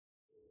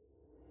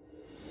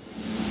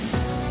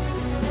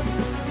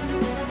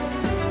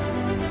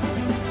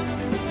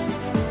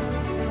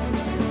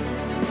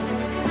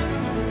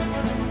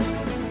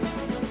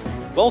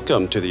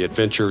Welcome to the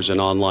Adventures in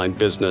Online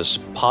Business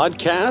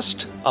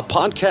podcast, a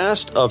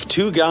podcast of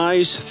two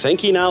guys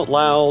thinking out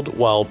loud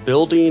while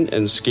building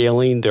and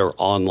scaling their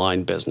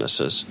online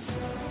businesses.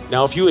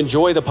 Now, if you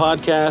enjoy the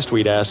podcast,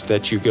 we'd ask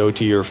that you go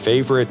to your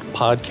favorite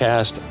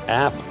podcast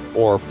app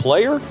or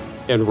player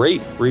and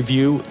rate,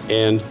 review,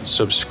 and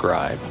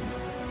subscribe.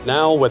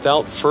 Now,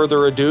 without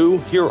further ado,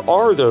 here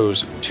are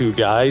those two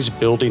guys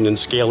building and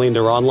scaling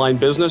their online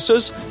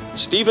businesses,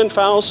 Stephen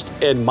Faust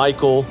and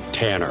Michael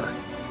Tanner.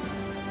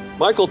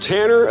 Michael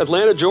Tanner,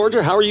 Atlanta,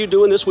 Georgia. How are you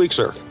doing this week,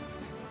 sir?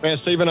 Man,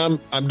 Stephen,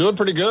 I'm doing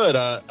pretty good.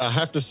 I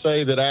have to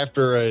say that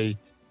after a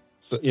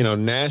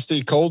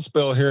nasty cold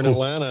spell here in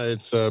Atlanta,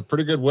 it's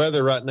pretty good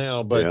weather right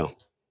now, but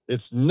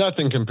it's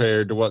nothing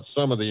compared to what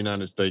some of the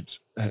United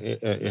States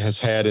has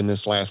had in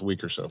this last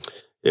week or so.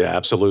 Yeah,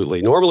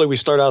 absolutely. Normally we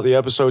start out the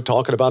episode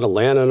talking about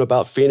Atlanta and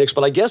about Phoenix,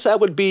 but I guess that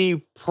would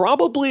be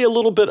probably a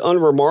little bit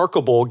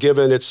unremarkable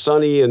given it's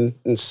sunny and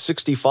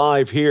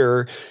 65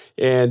 here.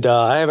 And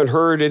I haven't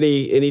heard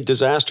any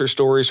disaster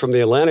stories from the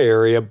Atlanta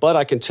area, but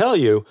I can tell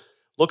you,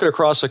 looking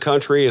across the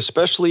country,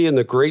 especially in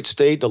the great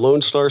state, the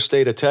Lone Star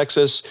State of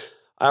Texas,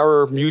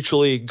 our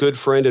mutually good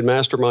friend and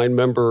mastermind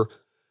member,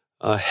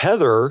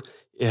 Heather,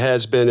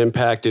 has been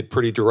impacted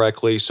pretty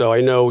directly. So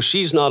I know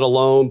she's not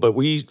alone, but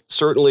we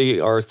certainly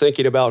are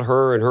thinking about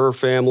her and her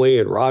family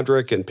and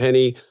Roderick and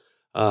Penny,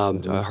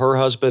 her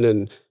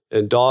husband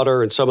and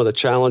daughter, and some of the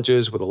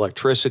challenges with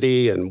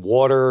electricity and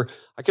water.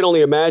 I can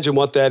only imagine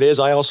what that is.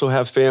 I also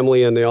have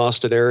family in the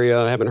Austin area.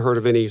 I haven't heard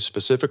of any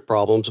specific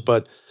problems,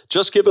 but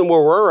just given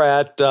where we're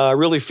at, I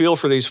really feel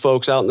for these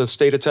folks out in the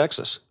state of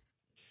Texas.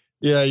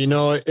 Yeah,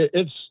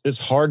 it's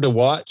hard to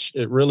watch.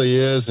 It really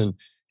is. And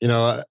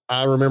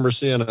I remember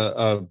seeing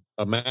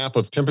a map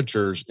of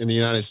temperatures in the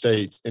United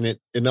States, and it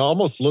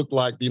almost looked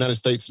like the United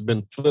States had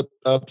been flipped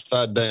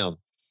upside down.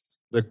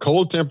 The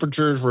cold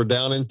temperatures were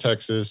down in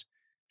Texas,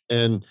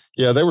 and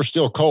they were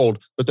still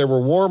cold, but there were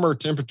warmer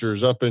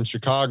temperatures up in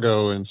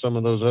Chicago and some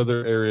of those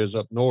other areas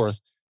up north.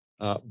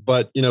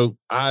 But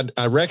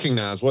I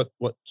recognize what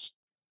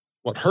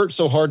hurts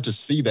so hard to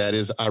see that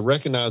is I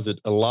recognize that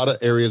a lot of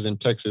areas in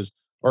Texas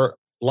are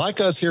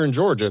like us here in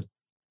Georgia,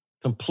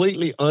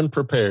 completely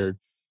unprepared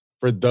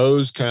for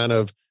those kind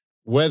of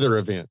weather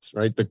events,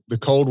 right? The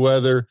cold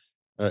weather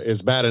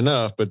is bad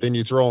enough, but then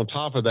you throw on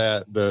top of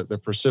that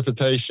the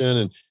precipitation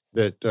and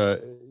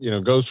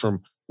that goes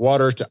from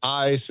water to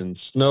ice and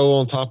snow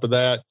on top of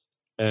that.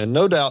 And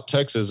no doubt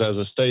Texas as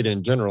a state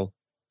in general,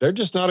 they're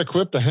just not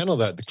equipped to handle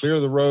that, to clear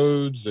the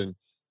roads and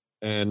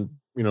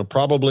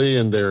probably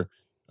in their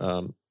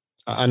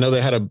I know they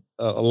had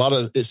a lot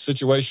of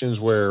situations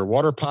where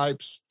water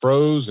pipes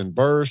froze and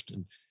burst.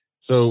 And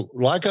so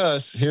like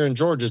us here in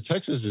Georgia,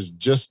 Texas is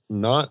just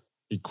not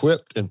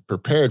equipped and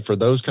prepared for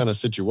those kind of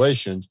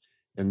situations.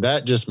 And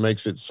that just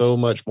makes it so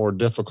much more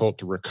difficult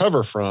to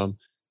recover from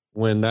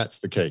when that's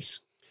the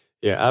case.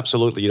 Yeah,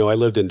 absolutely. I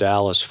lived in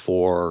Dallas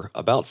for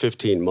about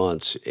 15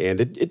 months,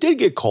 and it did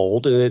get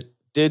cold, and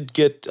it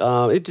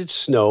did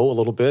snow a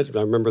little bit.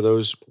 I remember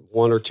those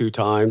one or two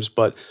times,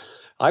 but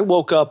I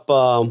woke up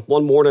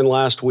one morning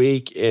last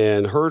week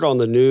and heard on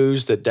the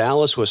news that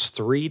Dallas was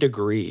 3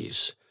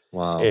 degrees.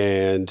 Wow.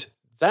 And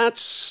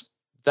that's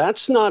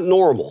not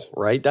normal,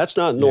 right? That's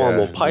not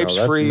normal. Pipes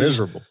that's freeze,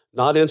 miserable.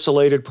 Not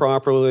insulated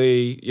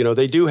properly.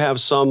 They do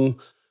have some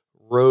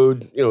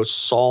road,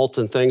 salt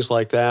and things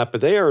like that,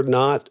 but they are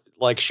not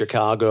like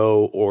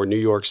Chicago or New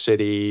York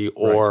City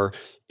or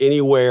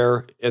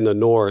anywhere in the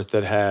north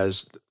that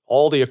has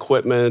all the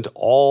equipment,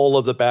 all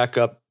of the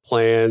backup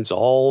plans,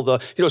 all the,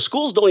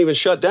 schools don't even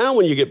shut down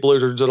when you get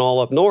blizzards and all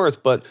up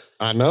north, but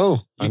I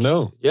know.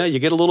 Yeah. You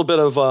get a little bit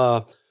of,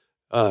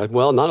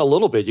 well, not a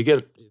little bit, you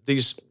get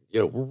these,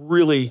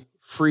 really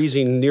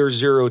freezing near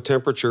zero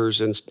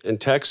temperatures in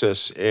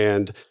Texas.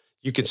 And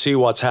you can see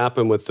what's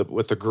happened with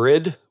the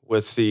grid,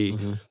 with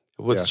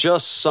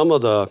just some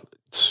of the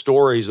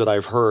stories that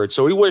I've heard.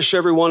 So we wish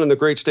everyone in the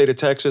great state of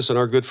Texas and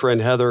our good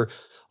friend Heather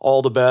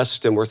all the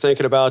best. And we're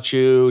thinking about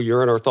you.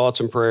 You're in our thoughts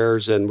and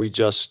prayers. And we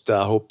just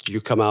hope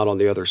you come out on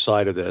the other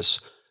side of this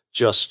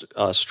just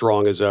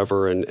strong as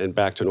ever and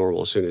back to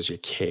normal as soon as you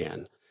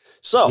can.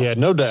 So yeah,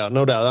 no doubt.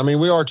 I mean,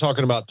 we are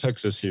talking about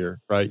Texas here,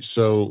 right?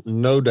 So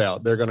no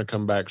doubt they're going to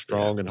come back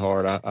strong and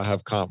hard. I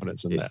have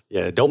confidence in that.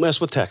 Yeah, don't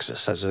mess with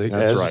Texas, as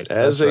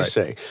they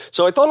say.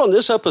 So I thought on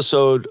this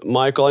episode,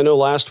 Michael, I know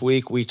last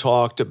week we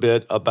talked a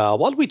bit about,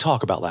 what did we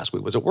talk about last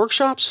week? Was it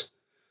workshops?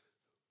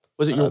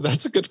 Was it?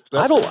 That's a good.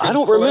 I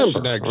don't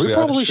remember. Actually. We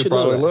probably should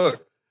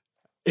look.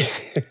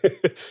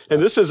 And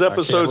this is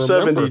episode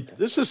 70.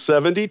 This is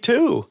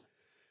 72.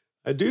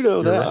 I do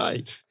know that.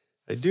 Right.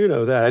 I do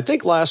know that. I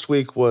think last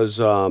week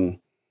was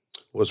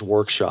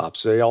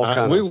workshops. They all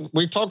kind of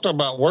we talked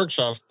about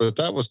workshops, but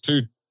that was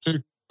two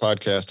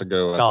podcasts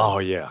ago. Oh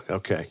yeah,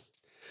 okay,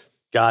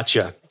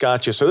 gotcha.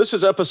 So this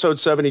is episode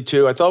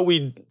 72. I thought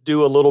we'd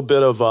do a little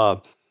bit of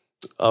a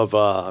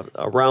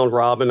round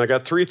robin. I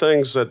got 3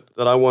 things that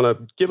I want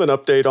to give an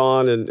update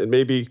on and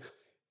maybe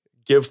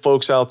give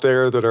folks out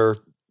there that are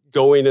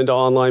going into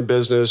online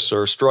business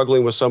or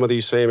struggling with some of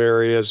these same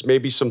areas,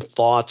 maybe some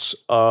thoughts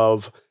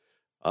of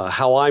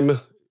how I'm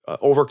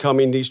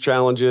overcoming these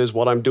challenges,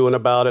 what I'm doing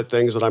about it,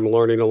 things that I'm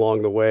learning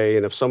along the way.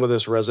 And if some of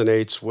this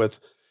resonates with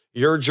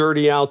your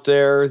journey out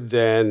there,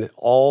 then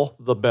all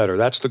the better.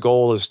 That's the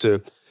goal, is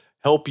to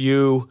help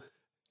you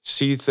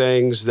see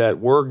things that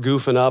we're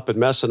goofing up and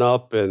messing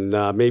up, and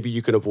maybe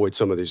you can avoid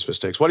some of these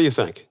mistakes. What do you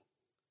think?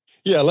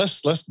 Yeah,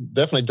 let's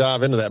definitely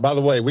dive into that. By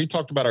the way, we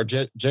talked about our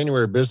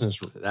January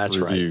business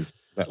review right.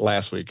 That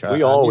last week.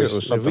 We always knew it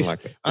was something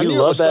like that. We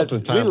love that.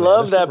 We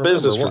love that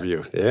business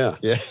review. Yeah.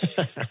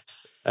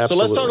 So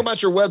let's talk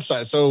about your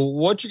website. So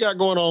what you got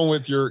going on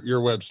with your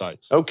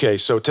websites? Okay,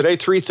 so today,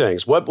 3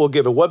 things. We'll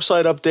give a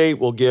website update.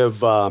 We'll give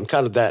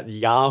kind of that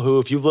Yahoo.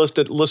 If you've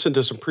listened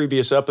to some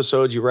previous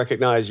episodes, you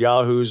recognize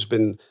Yahoo's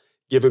been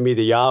giving me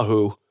the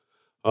Yahoo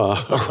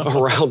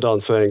around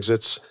on things.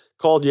 It's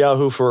called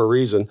Yahoo for a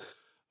reason.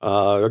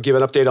 I'll give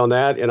an update on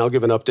that, and I'll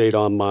give an update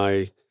on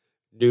my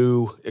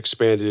new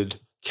expanded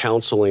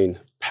counseling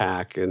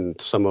pack and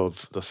some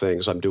of the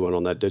things I'm doing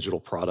on that digital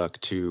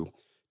product to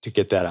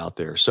get that out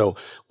there. So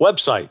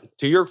website,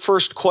 to your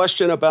first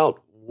question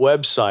about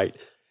website.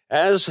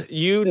 As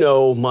you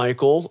know,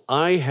 Michael,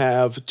 I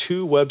have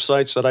 2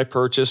 websites that I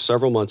purchased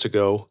several months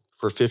ago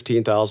for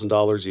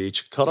 $15,000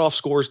 each,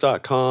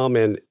 cutoffscores.com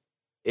and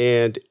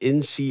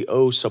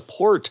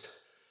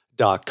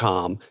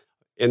NCOsupport.com.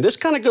 And this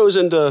kind of goes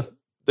into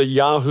the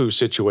Yahoo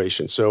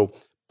situation. So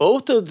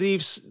both of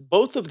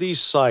these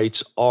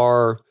sites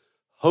are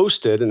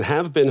hosted and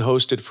have been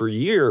hosted for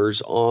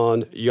years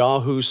on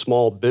Yahoo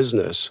Small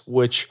Business,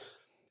 which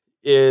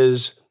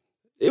is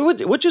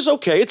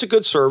okay. It's a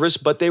good service,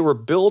 but they were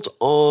built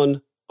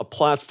on a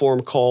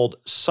platform called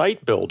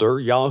Site Builder,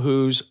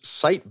 Yahoo's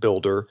Site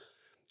Builder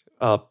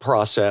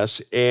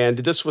process. And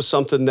this was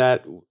something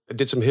that I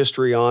did some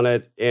history on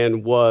it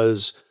and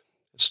was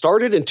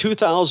started in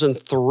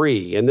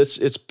 2003, and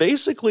it's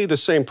basically the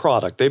same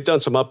product. They've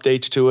done some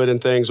updates to it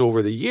and things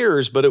over the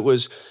years, but it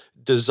was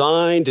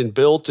designed and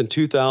built in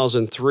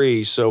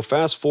 2003. So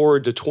fast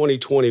forward to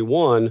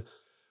 2021,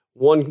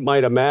 one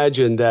might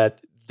imagine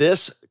that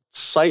this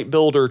site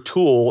builder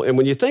tool, and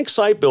when you think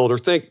site builder,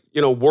 think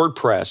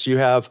WordPress. You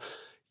have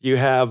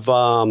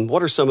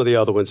what are some of the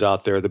other ones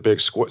out there? The big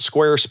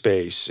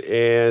Squarespace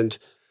and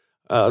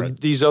right.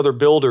 These other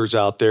builders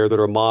out there that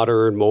are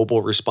modern,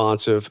 mobile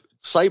responsive.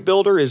 Site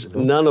Builder is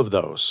none of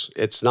those.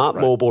 It's not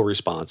mobile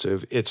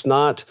responsive. It's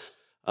not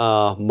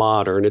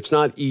modern. It's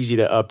not easy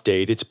to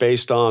update. It's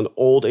based on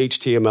old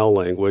HTML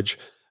language,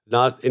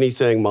 not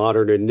anything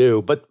modern and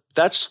new. But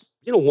that's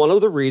one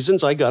of the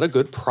reasons I got a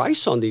good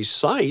price on these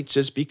sites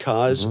is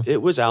because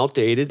it was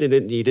outdated and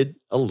it needed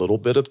a little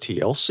bit of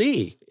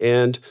TLC.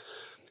 And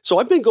so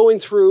I've been going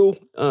through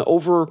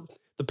over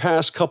the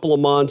past couple of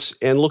months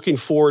and looking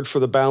forward for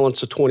the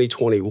balance of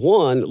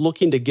 2021,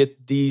 looking to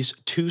get these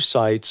 2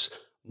 sites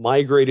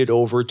migrated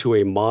over to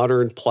a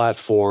modern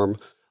platform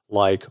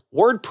like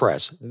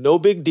WordPress. No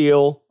big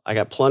deal. I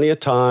got plenty of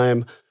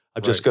time.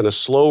 I'm just going to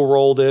slow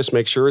roll this,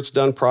 make sure it's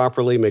done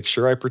properly, make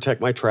sure I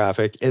protect my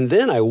traffic. And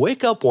then I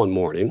wake up one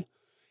morning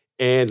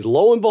and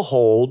lo and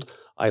behold,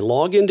 I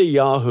log into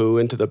Yahoo,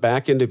 into the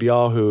back end of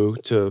Yahoo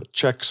to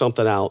check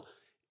something out.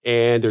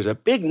 And there's a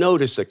big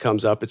notice that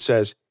comes up. It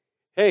says,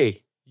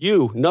 hey,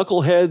 you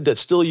knucklehead that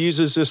still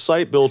uses this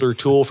site builder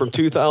tool from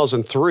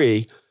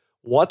 2003,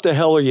 what the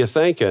hell are you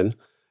thinking?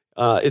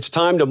 It's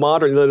time to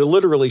modern. It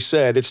literally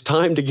said, it's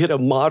time to get a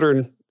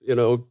modern,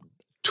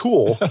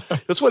 tool.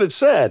 That's what it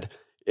said.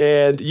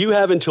 And you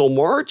have until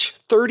March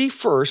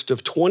 31st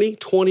of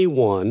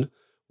 2021,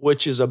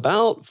 which is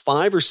about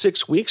 5 or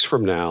 6 weeks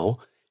from now.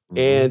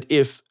 And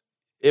if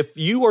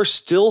you are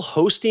still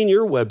hosting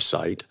your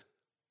website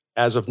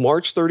as of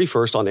March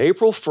 31st, on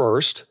April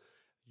 1st,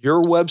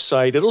 your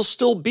website, it'll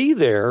still be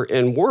there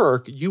and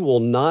work. You will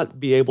not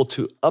be able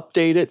to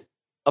update it,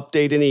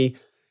 update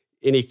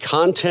any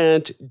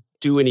content,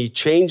 do any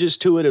changes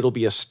to it. It'll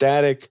be a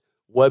static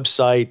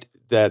website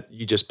that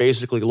you just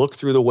basically look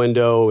through the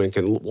window and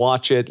can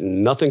watch it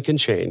and nothing can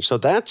change. So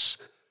that's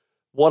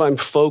what I'm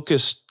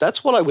focused.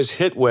 That's what I was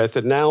hit with.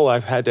 And now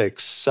I've had to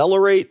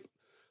accelerate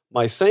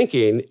my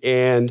thinking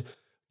and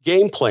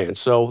game plan.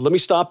 So let me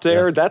stop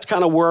there. Yeah. That's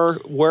kind of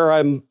where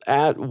I'm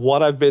at,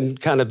 what I've been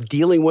kind of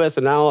dealing with.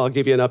 And now I'll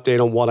give you an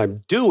update on what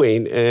I'm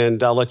doing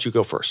and I'll let you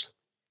go first.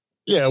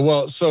 Yeah,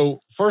 well, so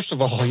first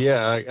of all,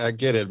 I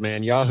get it,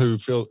 man. Yahoo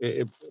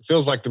it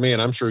feels like to me,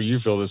 and I'm sure you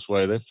feel this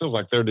way, that feels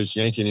like they're just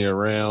yanking you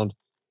around.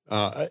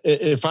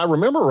 If I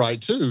remember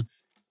right, too,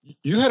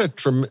 you had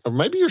or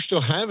maybe you're still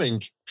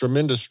having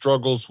tremendous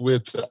struggles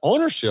with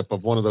ownership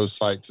of one of those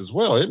sites as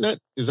well, isn't that?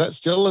 Is that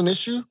still an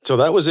issue? So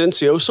that was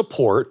NCO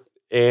support,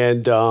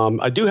 and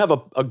I do have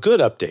a good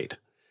update.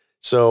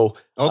 So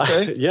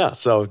okay,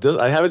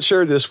 I haven't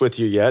shared this with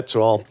you yet,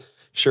 so I'll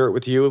share it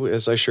with you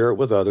as I share it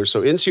with others.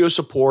 So NCO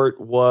support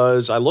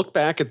I look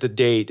back at the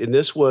date, and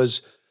this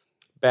was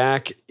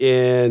back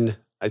in,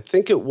 I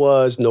think it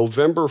was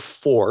November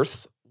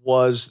 4th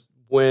was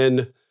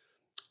when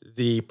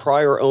the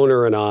prior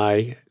owner and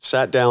I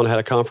sat down, had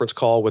a conference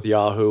call with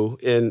Yahoo.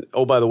 And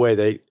oh, by the way,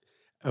 they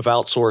have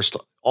outsourced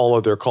all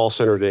of their call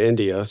center to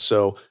India.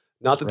 So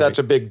not that that's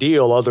a big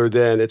deal, other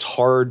than it's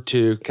hard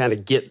to kind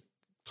of get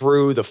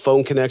through. The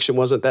phone connection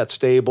wasn't that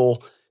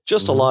stable.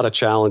 Just a lot of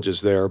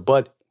challenges there.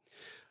 But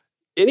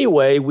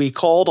anyway, we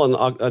called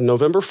on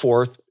November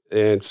 4th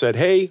and said,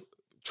 hey,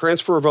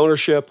 transfer of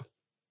ownership.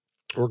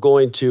 We're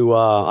going to,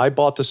 I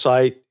bought the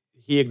site.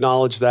 He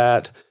acknowledged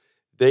that.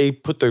 They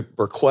put the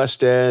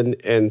request in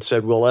and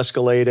said, we'll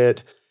escalate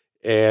it.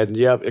 And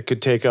it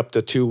could take up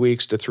to 2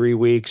 weeks to 3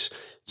 weeks.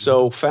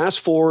 So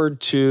fast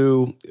forward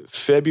to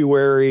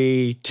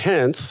February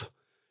 10th,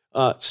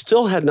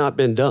 still had not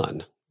been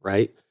done,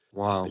 right?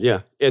 Wow.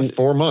 Yeah. And that's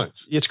 4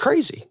 months. It's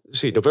crazy.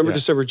 See, November,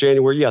 December,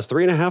 January,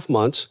 3.5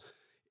 months.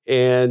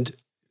 And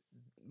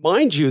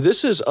mind you,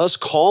 this is us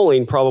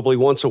calling probably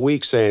once a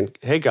week saying,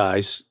 hey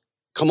guys,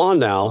 come on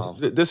now. Wow.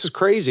 This is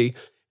crazy.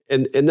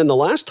 And then the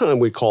last time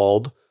we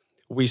called,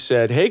 we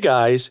said, hey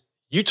guys,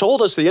 you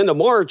told us the end of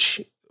March,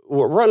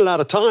 we're running out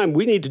of time.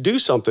 We need to do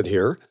something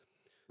here.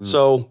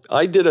 So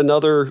I did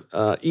another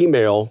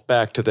email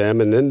back to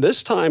them. And then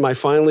this time I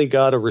finally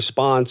got a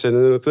response.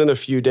 And within a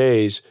few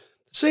days,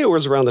 say it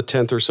was around the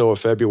 10th or so of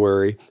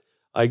February,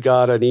 I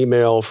got an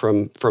email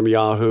from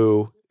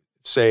Yahoo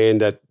saying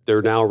that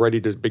they're now ready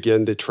to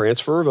begin the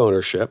transfer of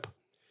ownership.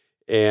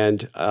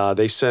 And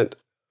they sent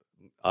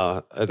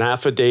an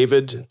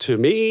affidavit to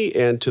me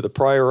and to the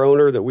prior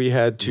owner that we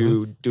had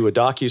to do a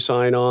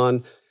DocuSign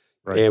on.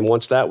 Right. And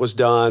once that was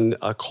done,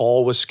 a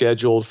call was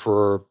scheduled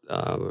for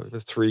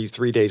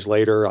 3 days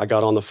later. I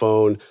got on the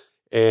phone,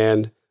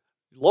 and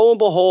lo and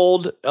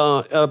behold,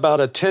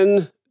 about a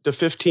 10 to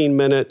 15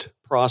 minute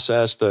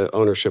process, the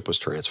ownership was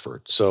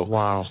transferred. So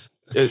wow.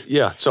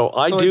 So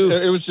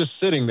it was just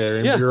sitting there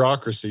in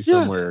bureaucracy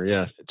somewhere.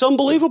 Yeah. It's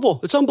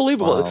unbelievable. It's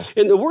unbelievable. Wow.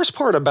 And the worst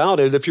part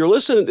about it, if you're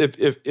listening,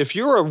 if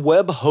you're a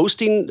web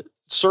hosting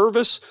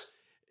service,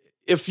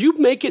 if you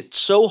make it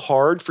so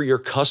hard for your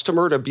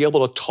customer to be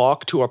able to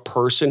talk to a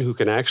person who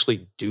can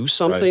actually do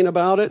something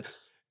about it,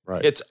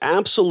 it's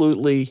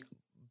absolutely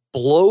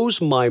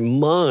blows my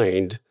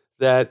mind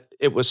that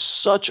it was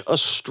such a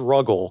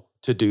struggle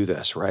to do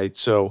this, right?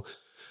 So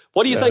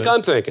what do you think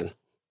I'm thinking?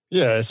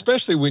 Yeah,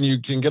 especially when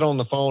you can get on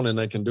the phone and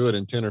they can do it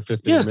in 10 or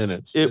 15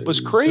 minutes. It was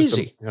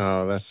crazy.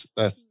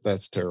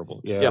 That's terrible.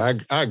 Yeah,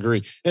 I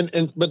agree.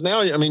 But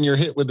now, I mean, you're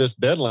hit with this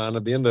deadline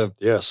at the end of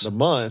the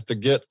month to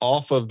get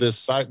off of this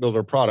site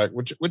builder product,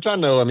 which I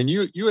know, I mean,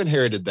 you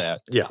inherited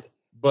that. Yeah.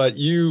 But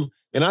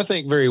and I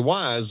think very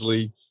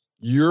wisely,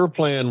 your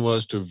plan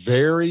was to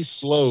very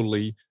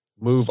slowly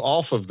move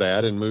off of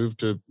that and move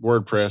to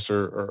WordPress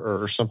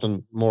or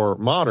something more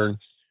modern.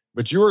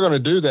 But you were going to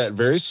do that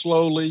very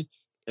slowly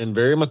and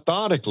very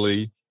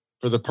methodically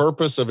for the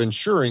purpose of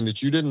ensuring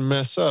that you didn't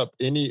mess up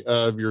any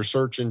of your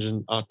search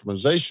engine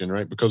optimization,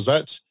 right? Because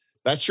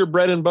that's your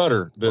bread and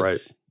butter.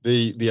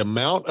 The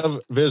amount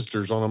of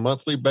visitors on a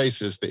monthly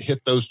basis that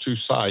hit those two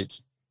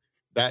sites,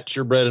 that's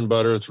your bread and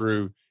butter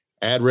through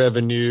ad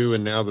revenue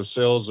and now the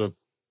sales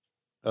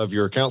of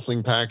your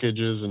counseling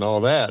packages and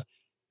all that.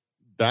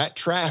 That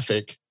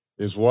traffic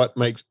is what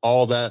makes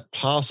all that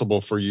possible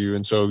for you.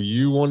 And so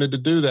you wanted to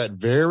do that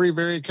very,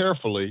 very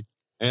carefully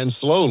and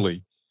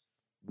slowly.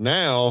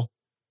 Now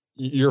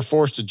you're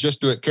forced to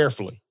just do it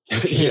carefully. You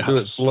can't do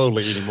it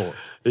slowly anymore.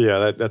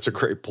 Yeah, that's a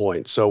great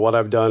point. So what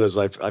I've done is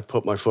I've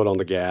put my foot on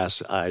the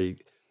gas. I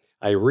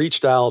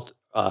reached out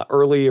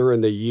earlier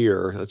in the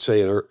year, let's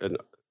say,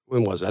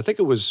 when was it? I think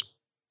it was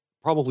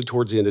probably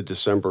towards the end of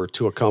December,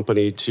 to a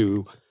company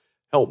to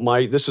help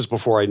this is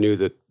before I knew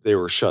that they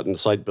were shutting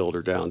Site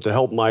Builder down, to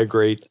help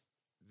migrate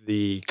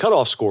the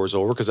cutoff scores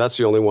over, because that's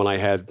the only one I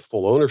had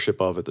full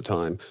ownership of at the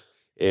time.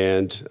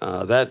 And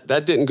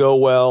that didn't go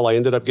well. I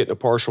ended up getting a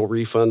partial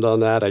refund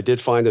on that. I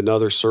did find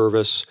another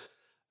service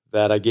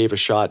that I gave a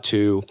shot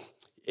to.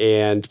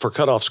 And for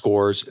cutoff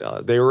scores,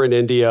 they were in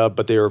India,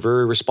 but they were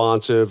very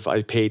responsive.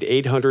 I paid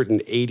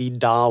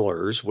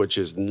 $880, which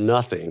is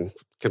nothing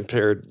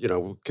compared,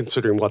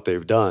 considering what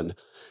they've done.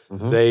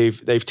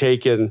 They've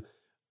taken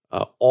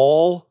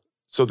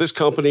so this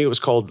company, it was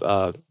called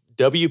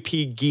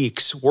WP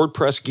Geeks,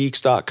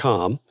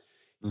 WordPressGeeks.com.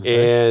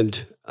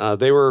 And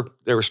they were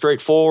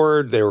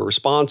straightforward. They were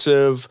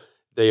responsive.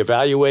 They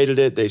evaluated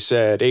it. They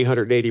said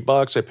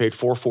 $880. I paid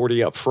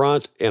 $440 up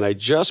front, and I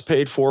just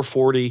paid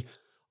 $440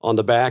 on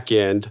the back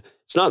end.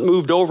 It's not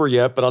moved over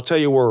yet, but I'll tell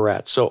you where we're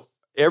at. So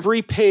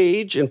every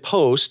page and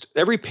post,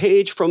 every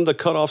page from the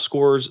Cutoff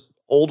Scores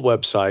old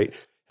website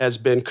has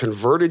been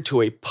converted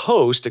to a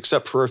post,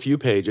 except for a few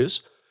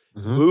pages,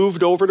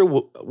 moved over to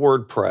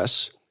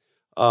WordPress.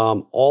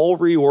 All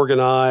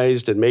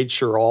reorganized and made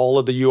sure all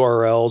of the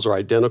URLs are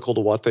identical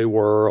to what they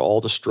were, all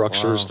the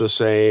structures the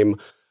same.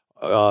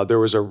 There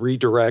was a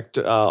redirect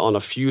on a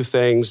few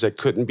things that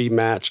couldn't be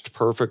matched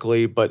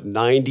perfectly, but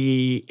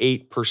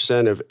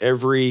 98% of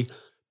every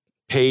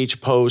page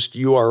post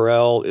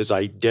URL is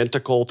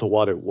identical to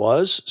what it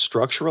was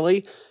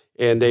structurally,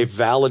 and they've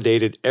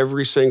validated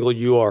every single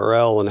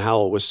URL and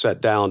how it was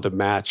set down to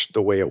match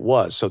the way it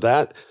was. So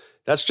that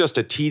that's just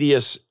a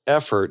tedious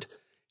effort.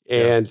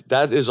 And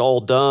that is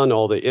all done.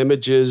 All the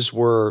images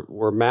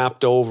were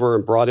mapped over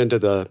and brought into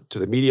the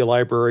media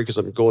library because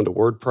I'm going to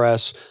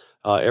WordPress.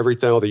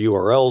 Everything, all the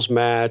URLs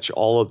match,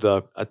 all of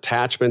the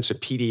attachments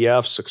and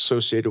PDFs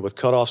associated with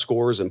cutoff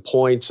scores and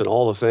points and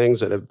all the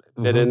things that have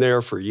been in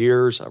there for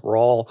years were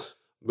all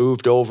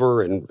moved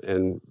over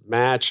and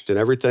matched, and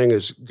everything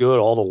is good.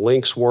 All the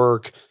links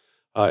work.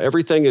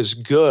 Everything is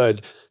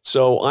good.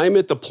 So I'm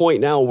at the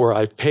point now where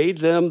I've paid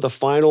them the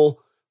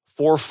final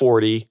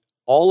 $440.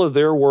 All of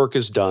their work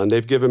is done.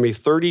 They've given me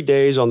 30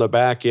 days on the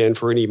back end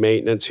for any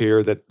maintenance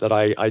here that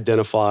I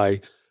identify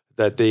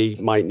that they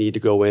might need to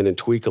go in and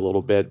tweak a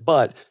little bit.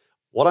 But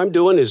what I'm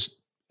doing is,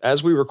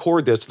 as we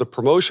record this, the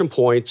promotion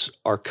points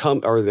or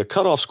the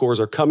cutoff scores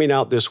are coming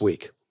out this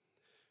week,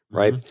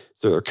 right?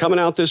 So they're coming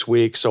out this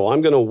week. So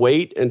I'm going to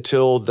wait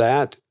until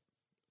that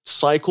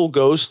cycle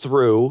goes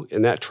through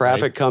and that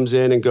traffic comes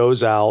in and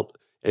goes out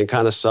and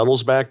kind of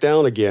settles back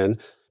down again,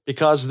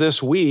 because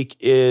this week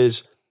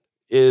is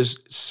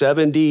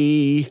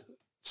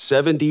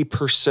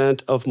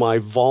 70% of my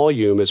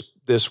volume is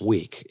this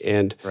week.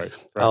 And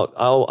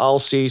I'll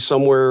see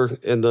somewhere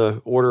in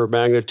the order of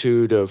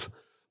magnitude of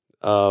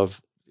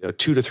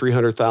 200,000 to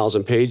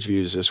 300,000 page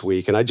views this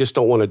week. And I just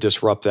don't want to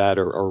disrupt that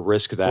or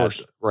risk that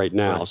right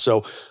now. Right. So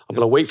I'm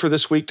going to wait for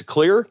this week to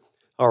clear,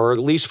 or at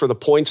least for the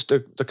points to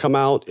come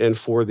out and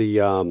for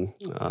the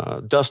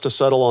dust to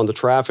settle on the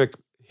traffic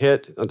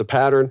hit on the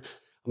pattern.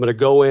 I'm going to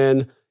go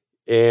in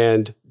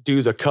and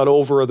do the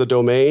cutover of the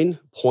domain,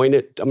 point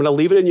it. I'm going to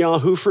leave it in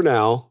Yahoo for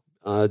now,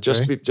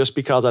 just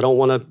because I don't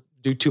want to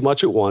do too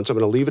much at once. I'm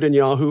going to leave it in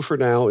Yahoo for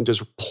now and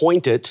just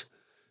point it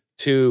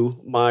to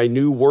my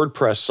new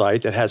WordPress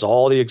site that has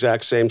all the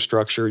exact same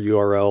structure,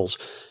 URLs,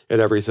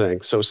 and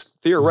everything. So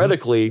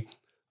theoretically,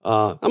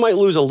 I might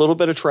lose a little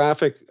bit of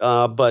traffic,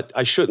 but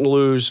I shouldn't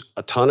lose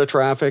a ton of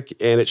traffic,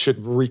 and it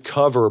should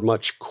recover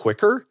much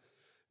quicker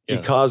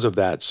because of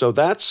that. So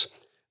that's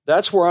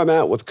where I'm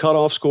at with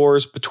cutoff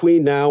scores.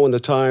 Between now and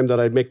the time that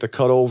I make the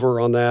cutover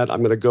on that, I'm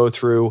going to go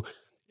through,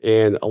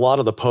 and a lot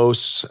of the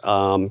posts,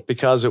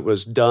 because it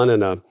was done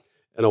in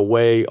a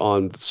way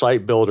on the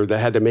site builder that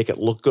had to make it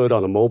look good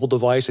on a mobile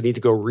device, I need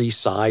to go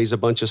resize a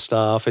bunch of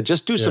stuff and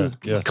just do some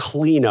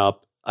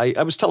cleanup.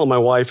 I was telling my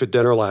wife at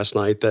dinner last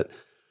night that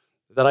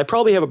I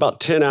probably have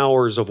about 10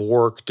 hours of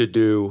work to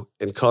do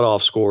in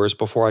cutoff scores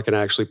before I can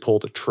actually pull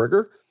the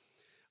trigger.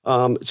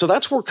 So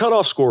that's where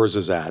cutoff scores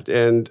is at.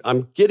 And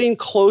I'm getting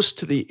close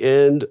to the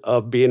end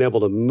of being able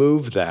to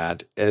move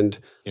that. And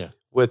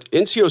with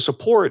NCO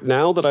support,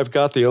 now that I've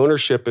got the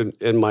ownership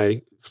in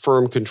my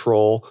firm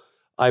control,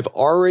 I've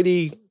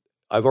already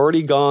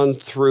gone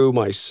through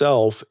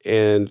myself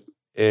and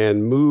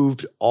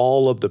moved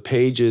all of the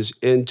pages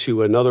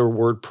into another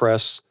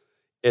WordPress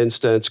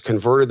instance,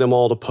 converted them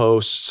all to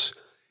posts.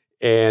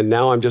 And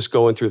now I'm just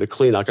going through the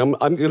cleanup. I'm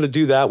going to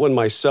do that one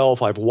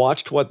myself. I've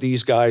watched what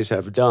these guys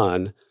have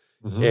done,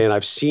 and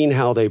I've seen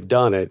how they've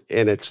done it.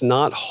 And it's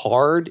not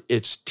hard.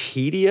 It's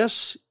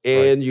tedious,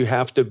 and you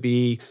have to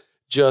be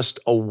just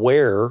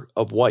aware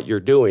of what you're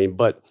doing.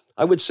 But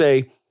I would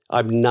say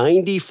I'm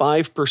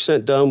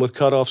 95% done with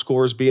cutoff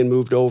scores being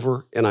moved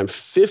over, and I'm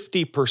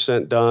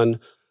 50% done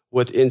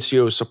with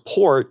NCO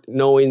support,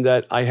 knowing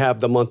that I have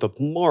the month of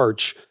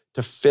March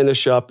to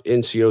finish up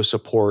NCO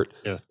support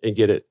and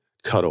get it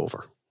cut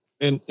over.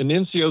 And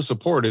NCO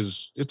support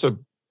it's a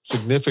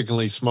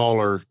significantly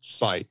smaller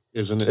site,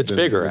 isn't it? It's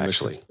bigger,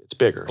 actually. It's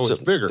bigger. Oh, it's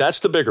bigger. That's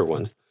the bigger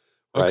one,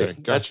 right? Okay,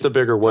 gotcha. That's the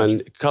bigger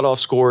one. Cutoff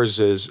scores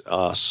is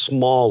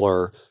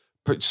smaller.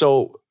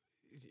 So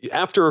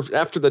after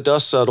the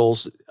dust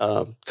settles,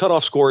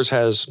 cutoff scores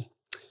has,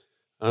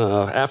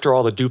 after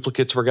all the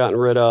duplicates were gotten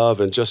rid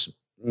of and just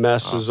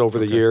messes over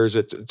the years,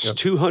 it's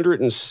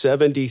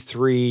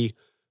 273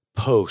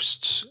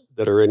 posts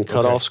that are in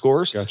cutoff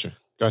scores. Gotcha.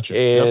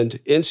 And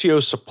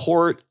NCO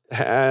support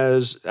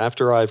has,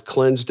 after I've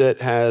cleansed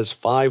it, has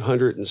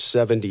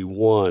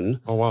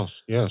 571. Oh, wow.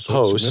 Yeah, so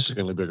posts. It's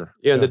significantly bigger.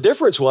 Yeah, and the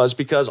difference was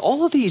because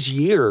all of these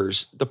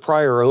years, the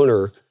prior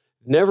owner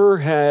never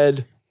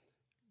had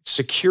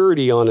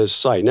security on his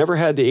site, never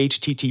had the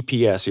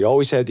HTTPS. He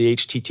always had the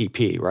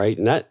HTTP, right?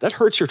 And that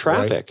hurts your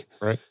traffic.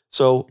 Right.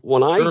 So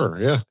when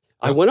I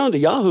went onto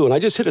Yahoo and I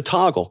just hit a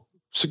toggle,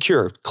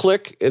 secure,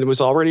 click, and it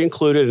was already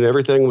included and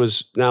everything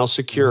was now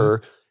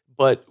secure.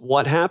 But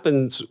what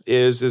happens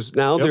is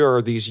now there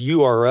are these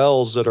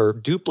URLs that are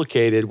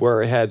duplicated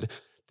where it had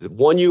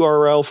one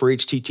URL for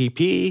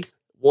HTTP,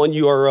 one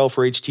URL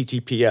for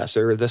HTTPS.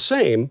 They were the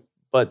same,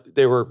 but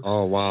they were.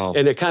 Oh, wow.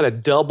 And it kind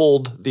of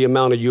doubled the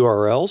amount of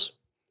URLs.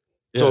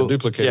 So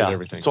duplicated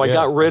everything. So I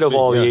got rid of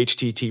all the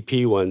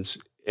HTTP ones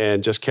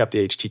and just kept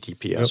the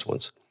HTTPS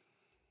ones.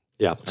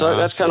 Yeah. So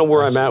that's kind of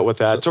where I'm at with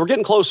that. So we're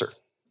getting closer.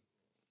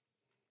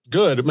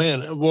 Good,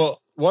 man. Well,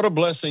 what a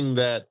blessing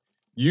that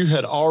you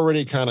had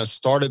already kind of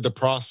started the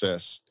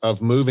process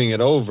of moving it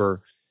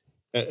over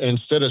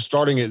instead of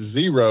starting at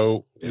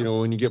zero. You know,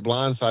 when you get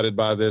blindsided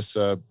by this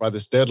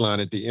deadline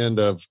at the end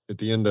of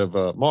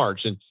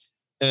March,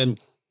 and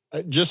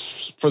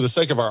just for the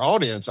sake of our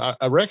audience,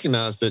 I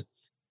recognize that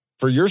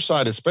for your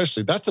site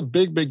especially, that's a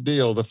big, big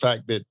deal. The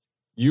fact that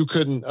you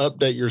couldn't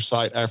update your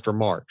site after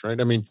March, right?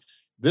 I mean,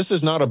 this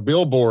is not a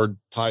billboard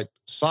type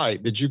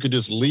site that you could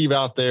just leave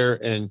out there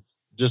and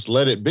just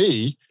let it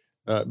be,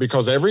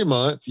 because every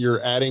month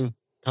you're adding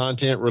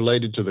content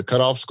related to the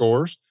cutoff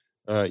scores.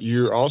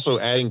 You're also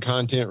adding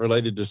content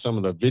related to some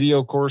of the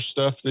video course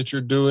stuff that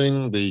you're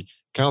doing, the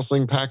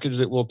counseling package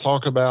that we'll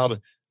talk about.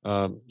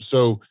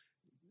 So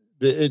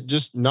it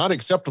just not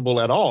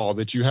acceptable at all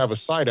that you have a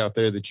site out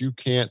there that you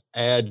can't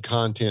add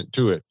content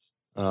to it.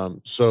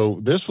 So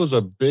this was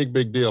a big,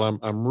 big deal.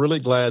 I'm really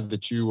glad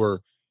that you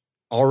were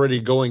already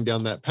going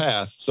down that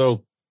path.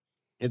 So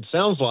it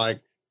sounds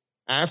like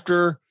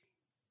after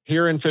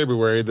here in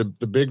February, the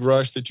big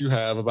rush that you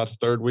have about the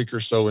third week or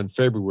so in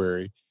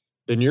February,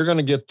 then you're going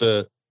to get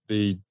the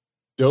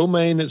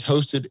domain that's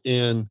hosted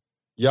in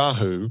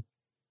Yahoo,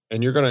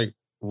 and you're going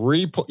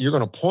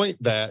to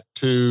point that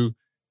to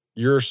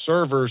your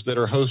servers that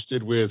are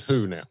hosted with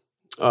who now?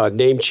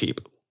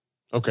 Namecheap.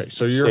 Okay,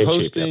 so you're Namecheap,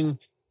 hosting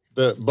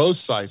both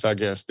sites, I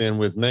guess, then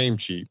with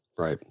Namecheap.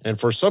 Right. And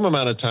for some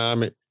amount of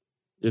time,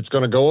 it's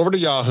going to go over to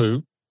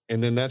Yahoo,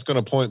 and then that's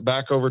going to point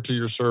back over to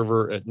your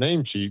server at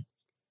Namecheap.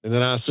 And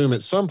then I assume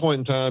at some point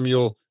in time,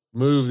 you'll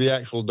move the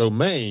actual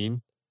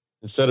domain.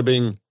 Instead of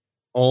being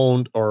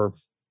owned or,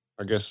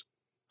 I guess,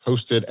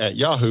 hosted at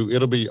Yahoo,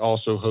 it'll be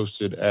also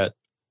hosted at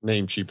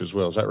Namecheap as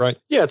well. Is that right?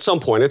 Yeah, at some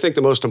point. I think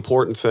the most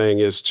important thing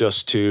is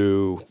just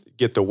to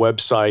get the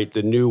website,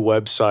 the new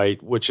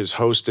website, which is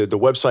hosted. The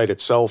website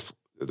itself,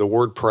 the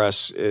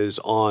WordPress, is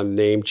on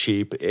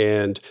Namecheap,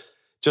 and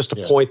just to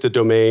point the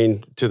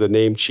domain to the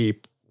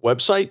Namecheap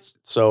website.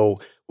 So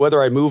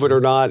whether I move it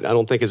or not, I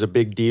don't think is a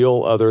big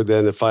deal, other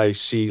than if I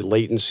see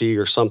latency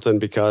or something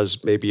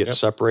because maybe it's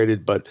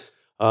separated. But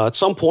at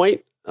some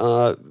point,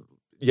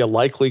 you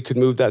likely could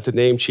move that to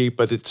Namecheap,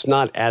 but it's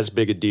not as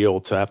big a deal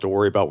to have to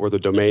worry about where the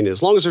domain is,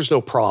 as long as there's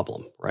no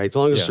problem, right? As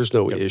long as there's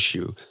no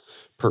issue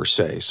per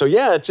se. So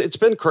yeah, it's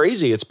been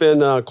crazy. It's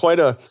been quite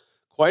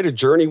a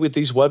journey with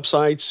these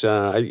websites.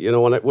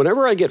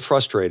 Whenever I get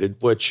frustrated,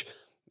 which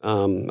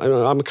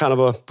I'm kind of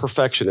a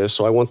perfectionist,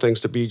 so I want things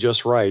to be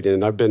just right.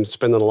 And I've been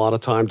spending a lot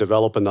of time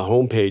developing the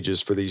home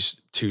pages for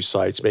these two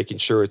sites, making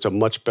sure it's a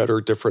much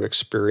better, different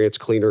experience,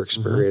 cleaner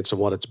experience than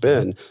what it's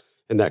been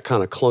in that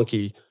kind of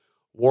clunky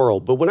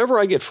world. But whenever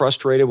I get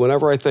frustrated,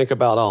 whenever I think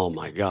about, oh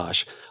my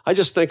gosh, I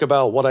just think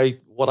about what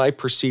I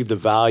perceive the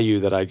value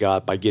that I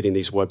got by getting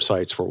these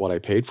websites for what I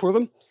paid for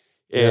them.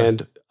 Yeah.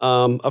 And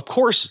of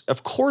course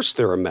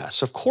they're a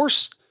mess. Of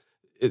course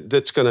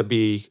that's going to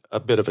be a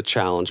bit of a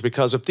challenge,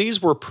 because if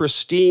these were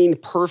pristine,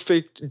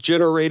 perfect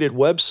generated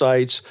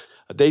websites,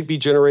 they'd be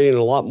generating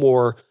a lot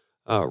more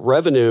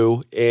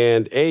revenue,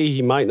 and A,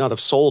 he might not have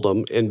sold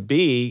them, and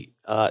B,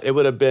 it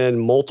would have been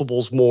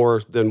multiples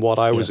more than what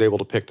I was able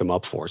to pick them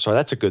up for. So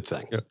that's a good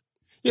thing.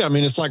 Yeah. I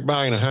mean, it's like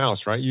buying a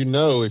house, right? You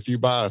know, if you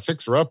buy a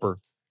fixer-upper,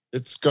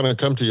 it's going to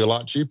come to you a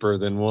lot cheaper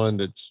than one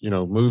that's,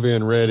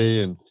 move-in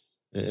ready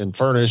and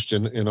furnished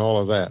and all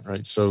of that,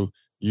 right? So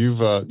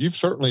you've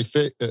certainly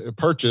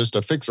purchased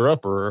a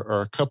fixer-upper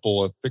or a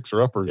couple of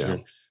fixer-uppers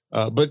here.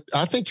 But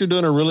I think you're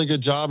doing a really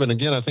good job. And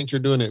again, I think you're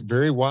doing it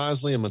very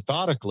wisely and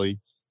methodically,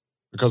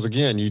 because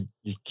again,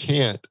 you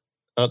can't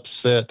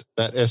upset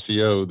that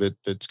SEO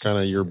that's kind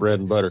of your bread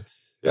and butter.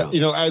 Yeah.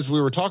 As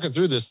we were talking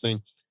through this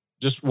thing,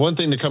 just one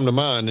thing to come to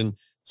mind, and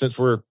since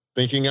we're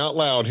thinking out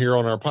loud here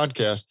on our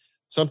podcast,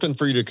 something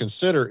for you to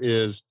consider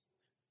is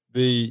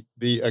the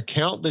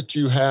account that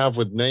you have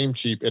with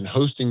Namecheap and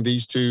hosting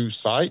these two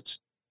sites.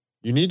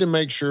 You need to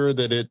make sure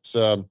that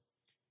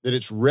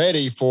it's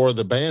ready for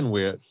the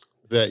bandwidth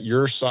that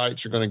your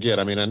sites are going to get.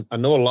 I mean, I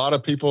know a lot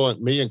of people,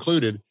 me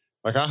included,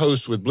 like I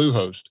host with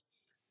Bluehost,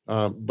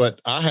 but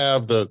I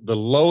have the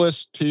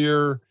lowest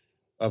tier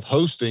of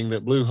hosting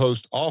that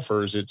Bluehost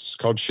offers. It's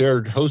called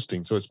shared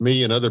hosting. So it's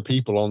me and other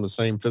people on the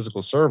same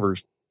physical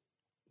servers,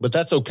 but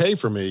that's okay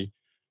for me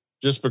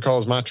just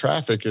because my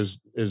traffic is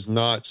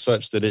not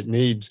such that it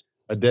needs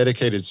a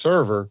dedicated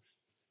server.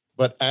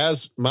 But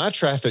as my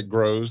traffic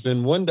grows,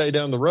 then one day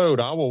down the road,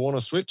 I will want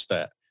to switch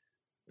that.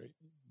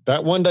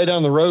 That one day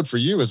down the road for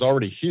you is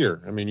already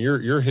here. I mean,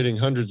 you're hitting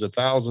hundreds of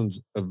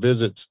thousands of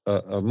visits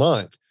a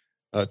month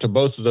to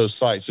both of those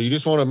sites. So you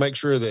just want to make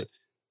sure that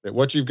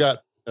what you've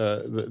got,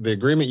 the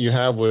agreement you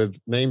have with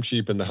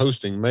Namecheap and the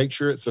hosting, make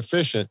sure it's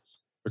sufficient,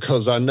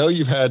 because I know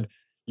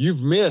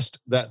you've missed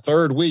that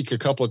third week a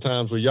couple of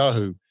times with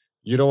Yahoo.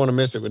 You don't want to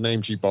miss it with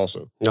Namecheap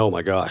also. Oh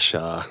my gosh.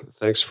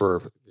 Thanks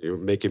for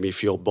making me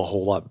feel a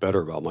whole lot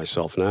better about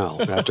myself now.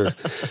 After,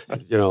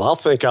 I'll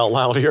think out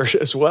loud here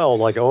as well.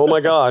 Like, oh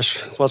my gosh,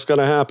 what's going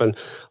to happen?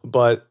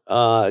 But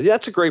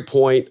that's a great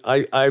point.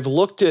 I've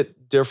looked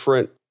at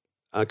different,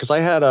 because I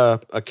had a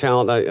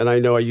account and I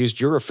know I used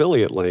your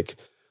affiliate link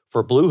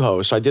for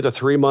Bluehost. I did a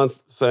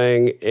 3-month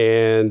thing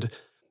and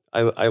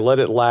I let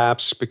it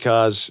lapse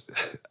because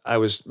I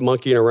was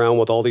monkeying around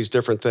with all these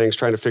different things,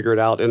 trying to figure it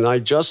out. And I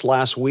just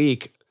last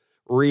week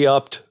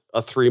re-upped a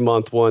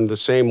 3-month one, the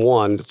same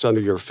one that's under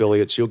your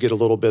affiliates. You'll get a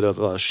little bit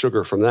of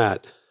sugar from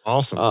that.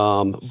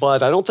 Awesome.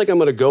 But I don't think I'm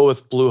going to go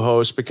with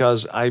Bluehost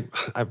because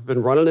I've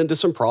been running into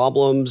some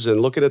problems and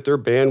looking at their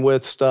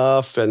bandwidth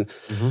stuff. And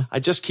I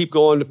just keep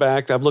going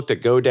back. I've looked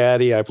at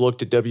GoDaddy. I've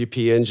looked at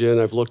WP Engine.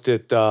 I've looked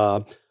at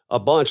a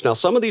bunch. Now,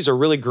 some of these are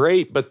really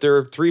great, but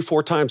they're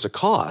 3-4 times the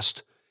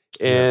cost.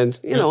 And,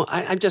 you know,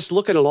 I'm just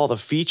looking at all the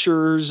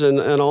features and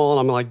all, and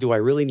I'm like, do I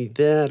really need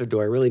that or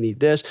do I really need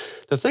this?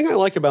 The thing I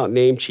like about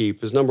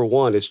Namecheap is, number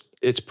one,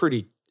 it's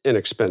pretty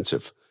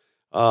inexpensive.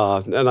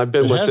 And I've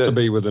been it has to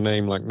be with a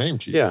name like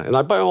Namecheap. Yeah, and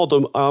I buy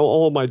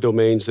all of my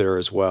domains there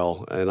as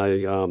well.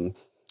 And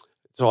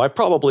so I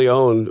probably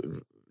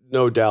own,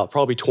 no doubt,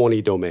 probably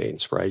 20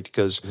 domains, right?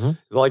 Because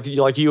like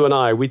you and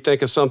I, we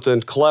think of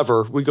something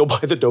clever, we go buy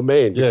the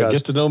domain. Yeah,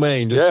 get the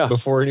domain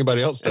before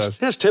anybody else does.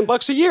 It's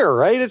 $10 a year,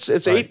 right? It's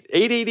right.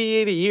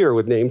 $888 a year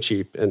with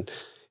Namecheap,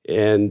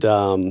 and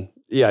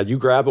you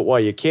grab it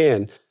while you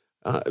can.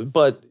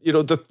 But you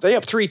know, they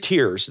have 3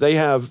 tiers. They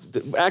have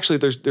actually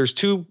there's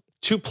two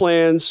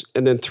plans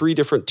and then 3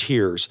 different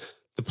tiers.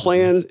 The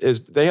plan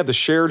is they have the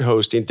shared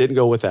hosting. Didn't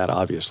go with that,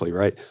 obviously,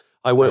 right?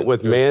 I went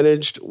with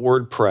managed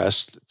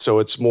WordPress, so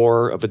it's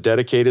more of a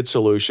dedicated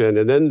solution.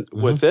 And then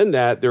within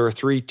that, there are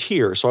 3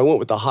 tiers. So I went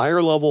with the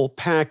higher level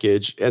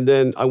package, and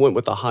then I went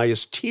with the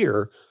highest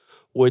tier,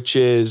 which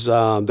is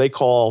they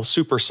call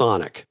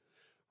Supersonic,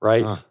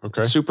 right?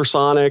 Okay.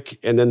 Supersonic,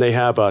 and then they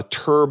have a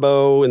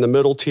Turbo in the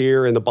middle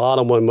tier, and the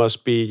bottom one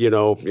must be, you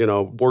know,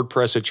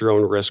 WordPress at your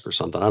own risk or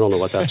something. I don't know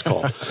what that's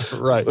called.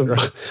 Right.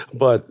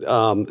 But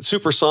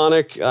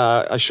Supersonic,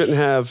 I shouldn't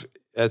have.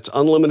 It's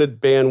unlimited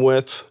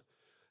bandwidth.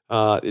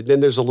 Then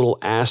there's a little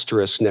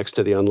asterisk next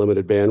to the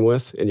unlimited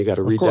bandwidth, and you got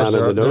to read down in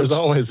the notes. There's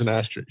always an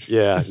asterisk.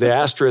 Yeah, the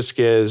asterisk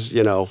is,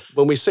 you know,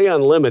 when we say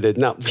unlimited,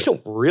 now we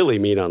don't really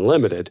mean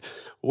unlimited.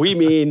 We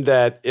mean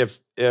that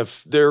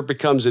if there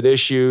becomes an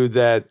issue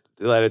that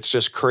it's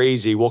just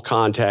crazy, we'll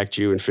contact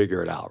you and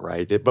figure it out,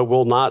 right? But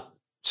we'll not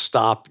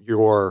stop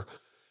your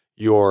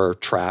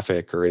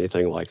traffic or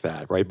anything like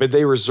that, right? But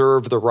they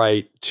reserve the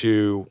right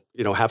to,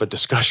 you know, have a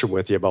discussion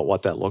with you about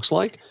what that looks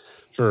like.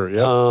 Sure.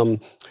 Yeah.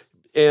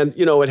 And,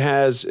 you know, it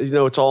has, you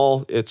know, it's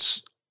all,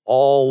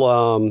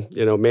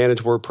 you know,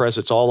 managed WordPress.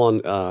 It's all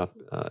on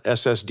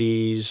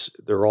SSDs.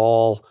 They're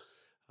all,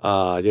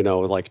 you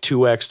know, like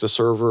 2x the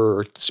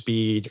server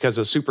speed, because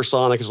the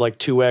Supersonic is like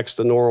 2x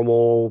the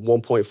normal,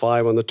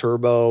 1.5 on the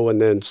Turbo,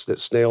 and then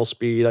snail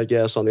speed, I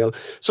guess, on the other.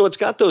 So it's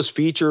got those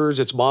features.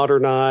 It's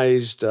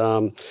modernized.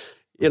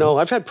 You know,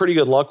 I've had pretty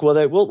good luck with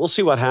it. We'll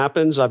see what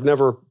happens. I've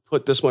never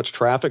put this much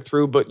traffic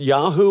through, but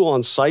Yahoo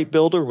on Site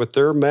Builder with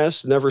their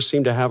mess never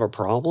seemed to have a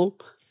problem.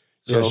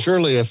 So,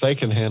 surely if they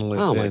can handle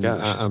it, my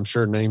gosh, I'm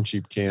sure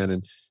Namecheap can.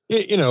 And,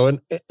 you know, and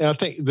I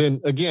think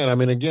then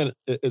again,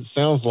 it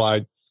sounds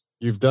like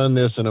you've done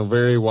this in a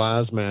very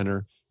wise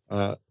manner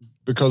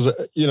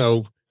because, you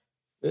know,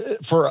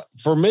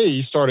 for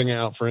me starting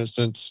out, for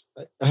instance,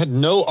 I had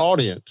no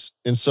audience.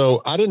 And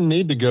so I didn't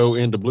need to go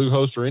into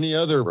Bluehost or any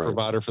other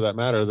provider for that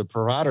matter. The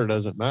provider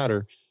doesn't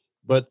matter.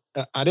 But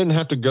I didn't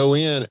have to go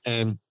in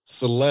and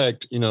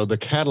select, you know, the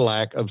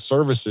Cadillac of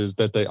services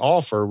that they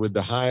offer with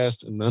the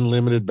highest and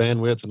unlimited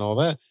bandwidth and all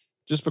that,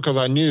 just because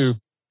I knew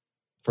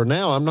for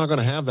now I'm not going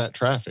to have that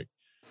traffic.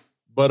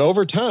 But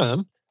over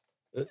time,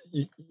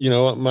 you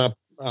know,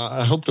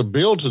 I hope to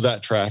build to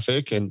that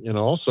traffic, and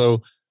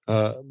also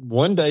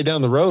one day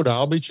down the road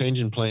I'll be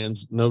changing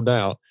plans, no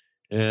doubt.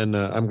 And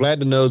I'm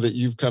glad to know that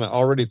you've kind of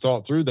already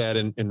thought through that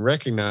and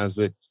recognized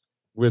that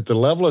with the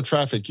level of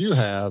traffic you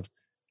have,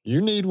 you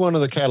need one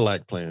of the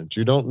Cadillac plans.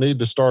 You don't need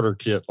the starter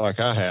kit like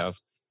I have.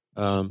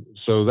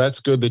 So that's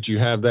good that you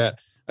have that.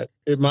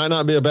 It might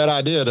not be a bad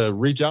idea to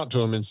reach out to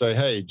them and say,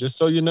 hey, just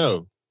so you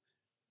know,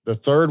 the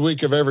 3rd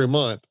week of every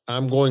month,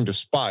 I'm going to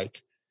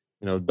spike.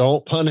 You know,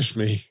 don't punish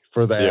me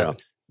for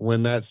that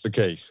when that's the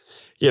case.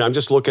 Yeah, I'm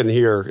just looking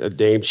here at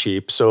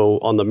Namecheap. So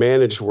on the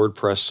managed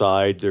WordPress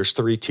side, there's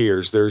 3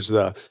 tiers. There's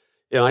I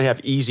have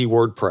Easy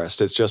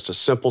WordPress. It's just a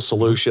simple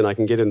solution. I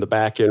can get in the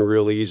back end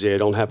real easy. I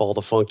don't have all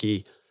the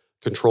funky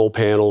control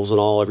panels and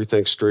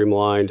everything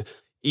streamlined.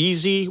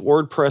 Easy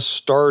WordPress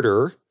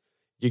Starter,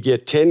 you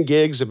get 10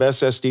 gigs of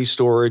SSD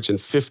storage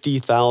and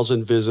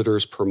 50,000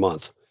 visitors per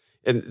month.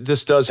 And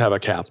this does have a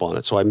cap on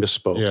it, so I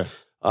misspoke.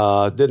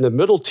 Yeah. Then the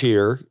middle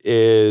tier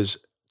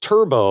is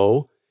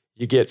Turbo.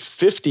 You get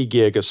 50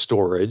 gig of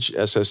storage,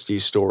 SSD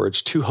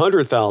storage,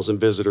 200,000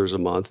 visitors a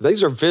month.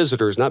 These are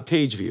visitors, not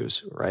page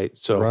views, right?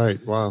 So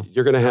wow.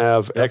 You're going to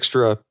have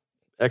extra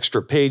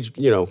page,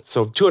 you know,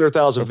 so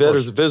 200,000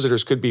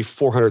 visitors could be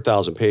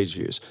 400,000 page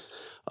views.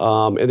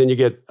 And then you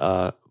get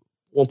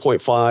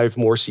 1.5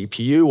 more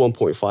CPU,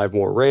 1.5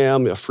 more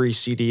RAM, a free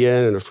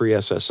CDN, and a free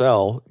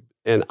SSL.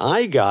 And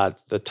I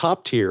got the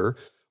top tier,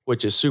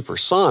 which is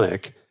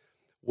Supersonic,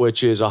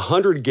 which is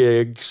 100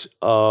 gigs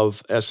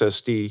of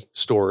SSD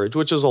storage,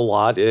 which is a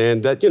lot.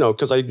 And that, you know,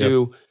 because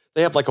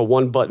they have like a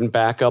 1-button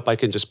backup. I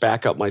can just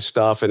back up my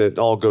stuff and it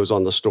all goes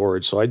on the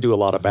storage. So I do a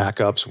lot of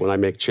backups when I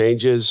make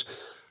changes.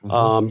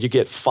 You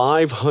get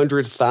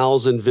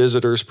 500,000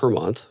 visitors per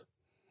month,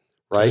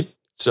 right? Okay.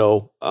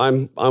 So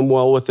I'm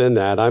well within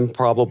that. I'm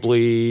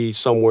probably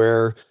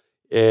somewhere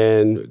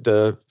in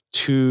the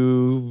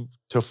 2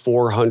 to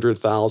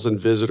 400,000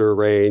 visitor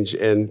range,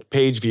 and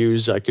page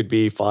views I could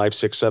be 5,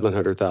 6,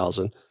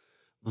 700,000.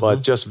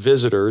 But just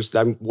visitors,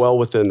 I'm well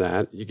within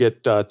that. You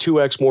get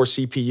 2x more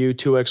CPU,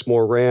 2x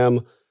more RAM,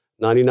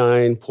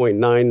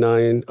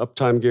 99.99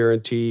 uptime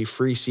guarantee,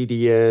 free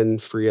CDN,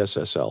 free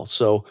SSL.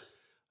 So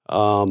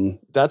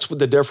that's what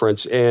the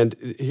difference. And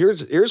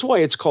here's why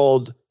it's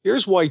called.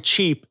 Here's why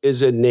cheap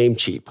is in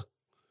Namecheap.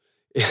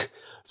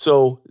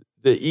 So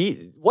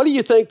what do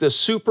you think the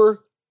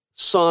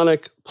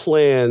Supersonic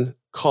plan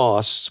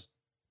costs?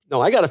 No,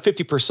 I got a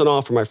 50%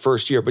 off for my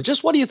first year, but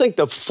just what do you think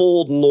the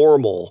full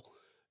normal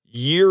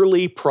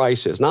yearly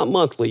price is? Not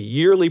monthly,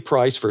 yearly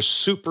price for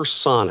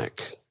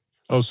Supersonic.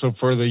 Oh, so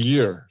for the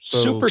year. So,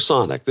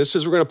 Supersonic. We're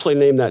going to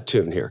name that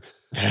tune here.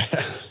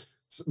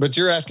 But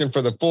you're asking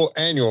for the full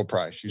annual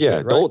price.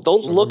 Said, right?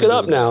 Don't look it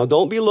up now.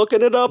 Don't be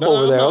looking it up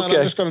over there. Okay.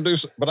 I'm just going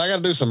to but I got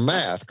to do some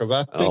math because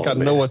I think I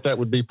know what that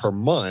would be per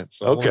month.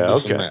 So okay.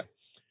 Some math.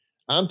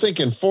 I'm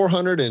thinking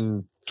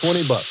 $420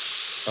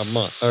 a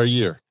month or a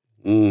year.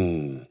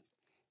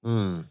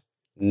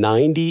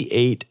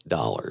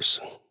 $98.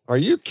 Are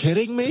you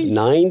kidding me?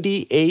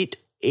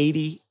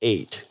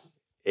 $98.88.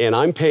 And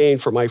I'm paying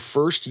for my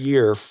first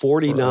year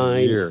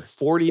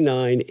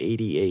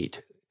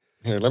 $49.88.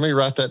 Here, let me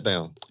write that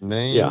down.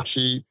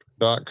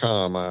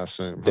 Namecheap.com, I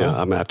assume. Huh? Yeah,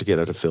 I'm gonna have to get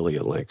an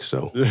affiliate link.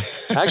 So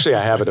actually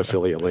I have an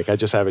affiliate link. I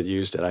just haven't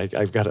used it. I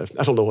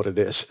don't know what it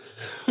is.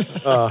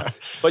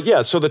 But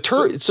yeah, so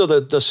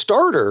the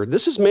starter,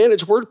 this is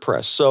managed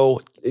WordPress.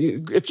 So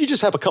if you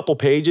just have a couple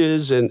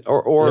pages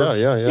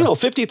or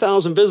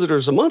 50,000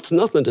 visitors a month,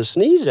 nothing to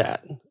sneeze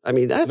at. I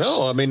mean,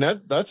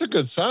 that's a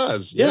good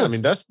size. Yeah. I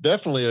mean, that's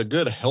definitely a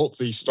good,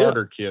 healthy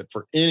starter kit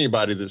for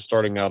anybody that's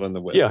starting out on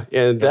the web. Yeah.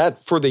 And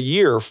that for the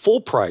year,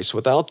 full price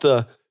without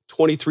the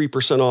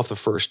 23% off the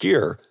first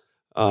year,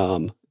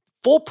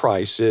 full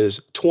price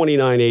is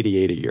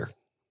 $29.88 a year,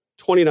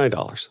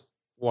 $29.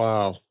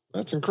 Wow.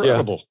 That's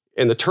incredible.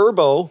 Yeah. And the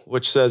turbo,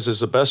 which says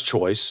is the best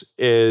choice,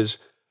 is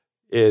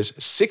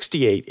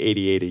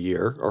 $68.88 a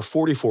year or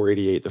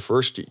 $44.88 the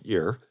first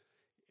year.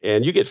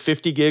 And you get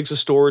 50 gigs of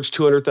storage,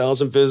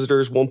 200,000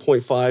 visitors,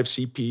 1.5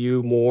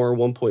 CPU more,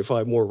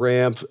 1.5 more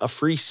RAM, a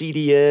free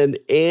CDN,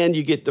 and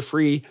you get the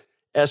free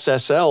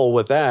SSL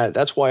with that.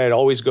 That's why I'd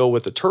always go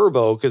with the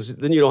turbo, because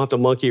then you don't have to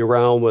monkey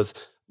around with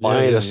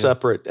buying a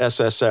separate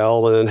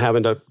SSL and then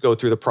having to go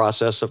through the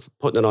process of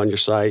putting it on your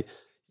site.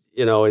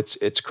 You know,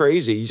 it's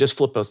crazy. You just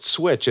flip a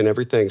switch and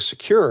everything's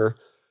secure.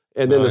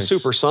 And then the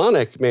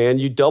Supersonic, man,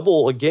 you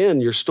double again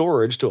your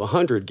storage to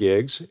 100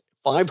 gigs,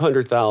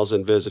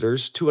 500,000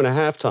 visitors,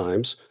 2.5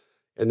 times,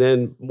 and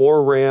then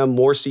more RAM,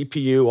 more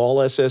CPU, all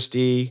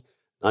SSD,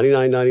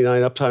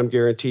 $99.99 uptime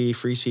guarantee,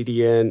 free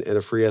CDN, and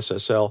a free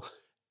SSL.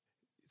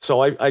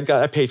 So I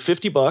paid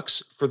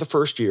 $50 for the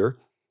first year,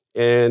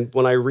 and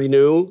when I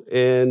renew,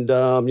 and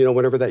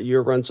whenever that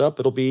year runs up,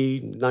 it'll be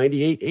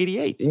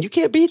 $98.88, and you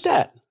can't beat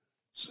that.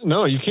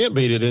 No, you can't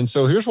beat it. And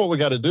so here's what we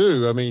got to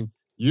do. I mean,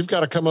 you've got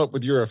to come up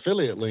with your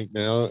affiliate link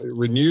now,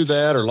 renew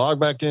that, or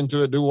log back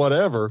into it, do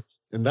whatever.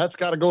 And that's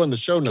got to go in the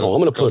show notes. Oh, I'm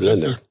going to put it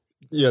in there.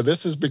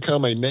 This has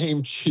become a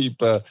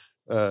Namecheap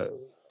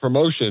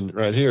promotion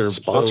right here.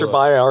 Sponsored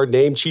by our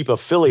Namecheap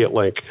affiliate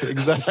link.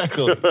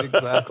 Exactly.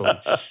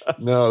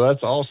 No,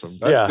 that's awesome.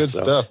 That's good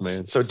stuff,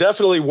 man. So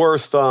definitely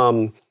worth.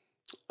 I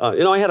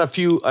had a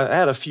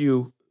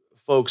few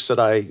folks that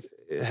I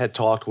had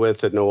talked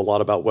with that know a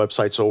lot about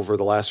websites over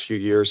the last few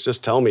years.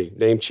 Just tell me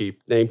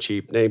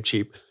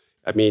Namecheap.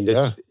 I mean,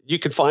 you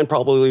could find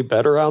probably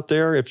better out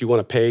there if you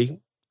want to pay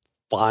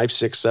 $500,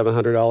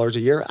 $600, $700 a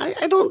year.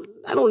 I don't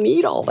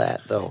need all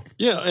that though.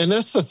 Yeah. And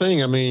that's the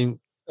thing. I mean,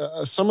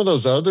 some of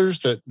those others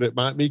that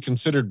might be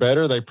considered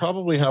better, they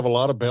probably have a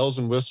lot of bells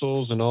and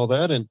whistles and all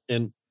that.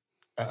 And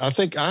I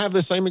think I have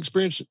the same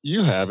experience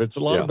you have. It's a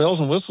lot of bells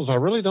and whistles I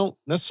really don't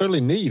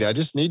necessarily need. I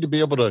just need to be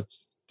able to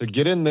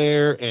get in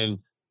there and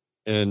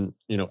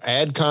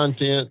add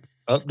content,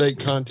 update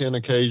content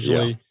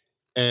occasionally. Yeah.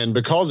 And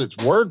because it's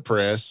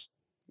WordPress,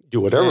 do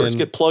whatever.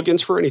 Get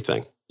plugins for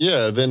anything.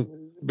 Yeah. Then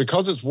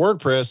because it's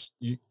WordPress,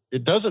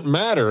 it doesn't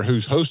matter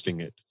who's hosting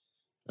it.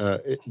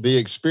 The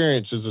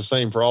experience is the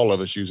same for all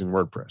of us using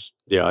WordPress.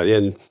 Yeah.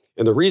 And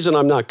the reason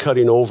I'm not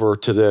cutting over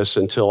to this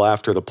until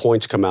after the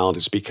points come out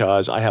is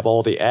because I have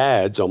all the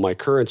ads on my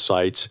current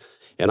sites.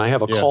 And I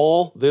have a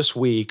call this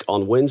week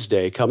on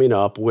Wednesday coming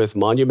up with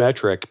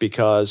Monumetric,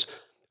 because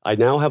I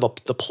now have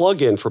the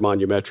plugin for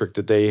Monumetric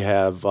that they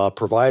have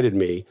provided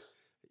me.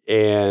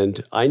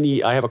 And I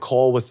have a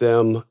call with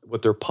them,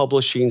 with their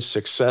publishing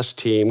success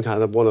team,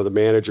 kind of one of the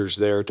managers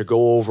there, to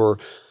go over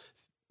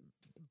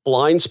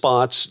blind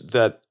spots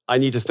that I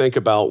need to think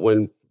about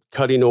when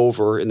cutting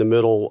over in the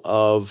middle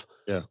of,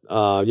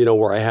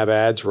 where I have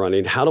ads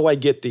running. How do I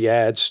get the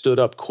ads stood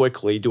up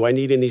quickly? Do I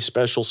need any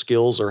special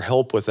skills or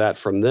help with that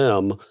from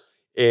them?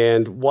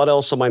 And what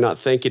else am I not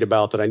thinking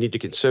about that I need to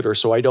consider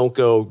so I don't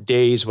go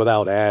days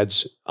without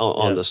ads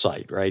on the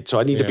site, right? So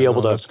I need to be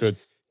able to. That's good.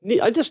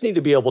 I just need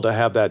to be able to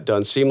have that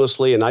done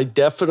seamlessly, and I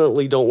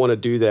definitely don't want to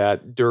do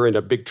that during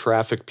a big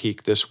traffic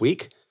peak this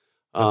week.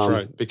 That's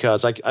right.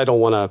 Because I don't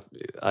want to,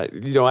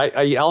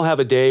 I'll have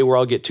a day where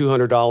I'll get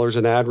 $200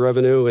 in ad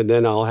revenue, and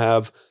then I'll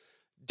have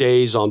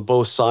days on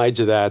both sides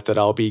of that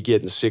I'll be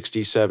getting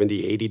 $60,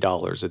 $70,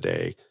 $80 a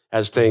day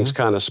as things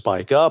kind of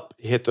spike up,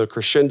 hit the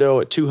crescendo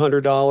at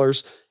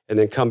 $200, and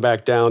then come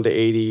back down to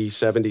 80,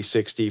 70,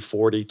 60,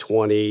 40,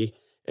 20,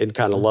 and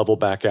kind of level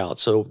back out.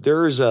 So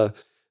there is a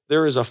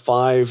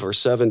 5 or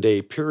 7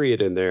 day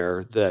period in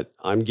there that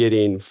I'm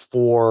getting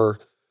 $400,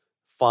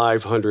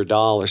 $500,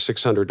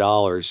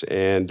 $600,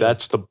 and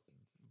that's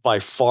by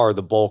far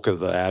the bulk of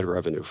the ad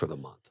revenue for the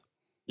month.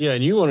 Yeah,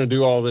 and you want to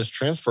do all this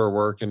transfer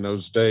work in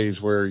those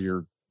days where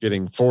you're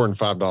getting $4 and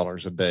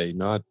 $5 a day,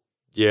 not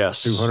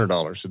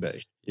 $200 a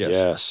day.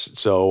 Yes.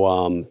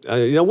 So,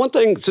 one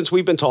thing, since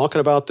we've been talking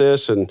about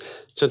this, and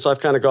since I've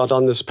kind of gone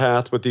on this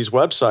path with these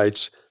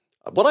websites,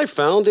 what I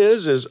found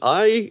is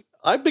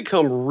I've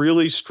become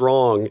really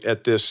strong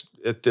at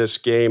this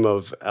game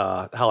of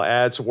how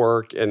ads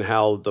work and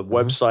how the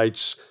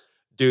websites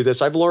do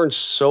this. I've learned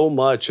so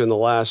much in the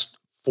last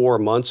 4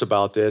 months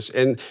about this.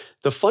 And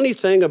the funny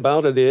thing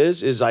about it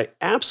is I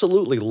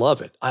absolutely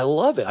love it. I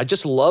love it. I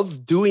just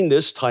love doing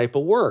this type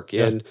of work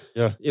and,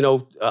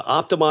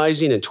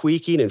 optimizing and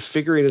tweaking and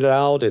figuring it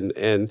out.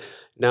 And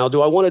now,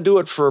 do I want to do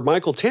it for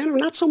Michael Tanner?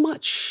 Not so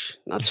much,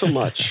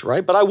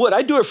 right? But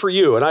I'd do it for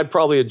you, and I'd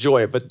probably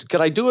enjoy it. But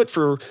could I do it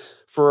for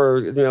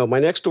my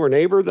next door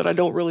neighbor that I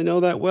don't really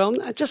know that well?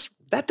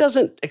 That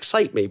doesn't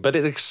excite me, but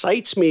it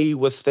excites me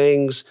with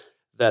things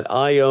that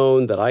I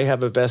own, that I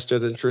have a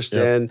vested interest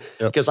in,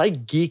 because I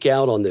geek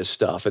out on this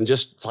stuff and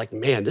just like,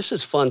 man, this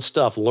is fun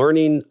stuff.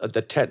 Learning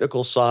the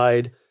technical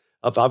side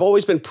of, I've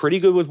always been pretty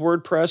good with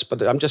WordPress,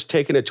 but I'm just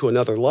taking it to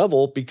another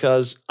level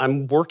because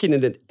I'm working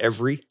in it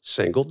every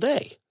single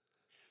day.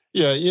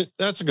 Yeah,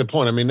 that's a good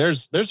point. I mean,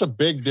 there's a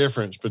big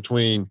difference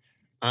between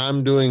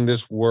I'm doing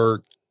this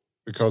work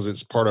because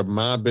it's part of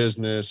my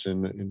business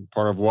and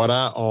part of what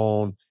I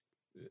own.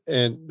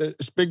 And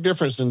it's a big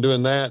difference in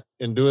doing that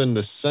and doing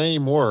the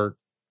same work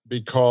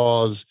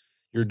because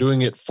you're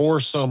doing it for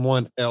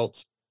someone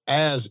else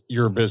as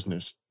your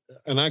business.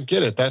 And I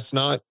get it. That's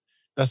not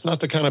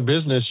the kind of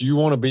business you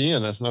want to be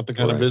in. That's not the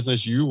kind of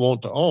business you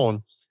want to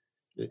own.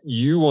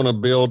 You want to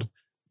build,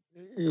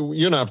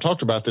 you and I have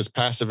talked about this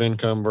passive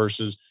income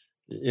versus,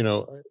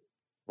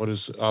 what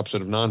is the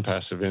opposite of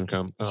non-passive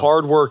income?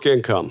 Hard work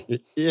income.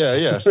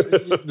 Yes.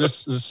 This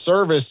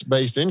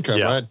service-based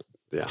income, right?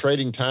 Yeah.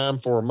 Trading time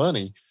for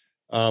money.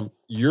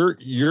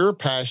 Your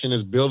passion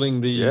is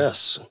building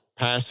these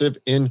passive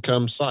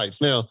income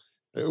sites. Now,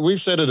 we've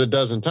said it a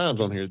dozen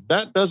times on here.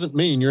 That doesn't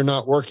mean you're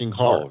not working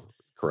hard. Oh,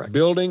 correct.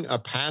 Building a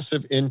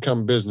passive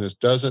income business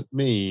doesn't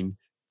mean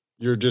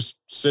you're just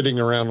sitting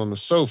around on the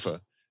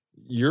sofa.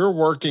 You're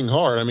working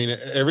hard. I mean,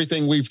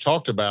 everything we've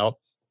talked about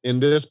in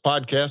this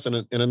podcast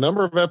and in a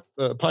number of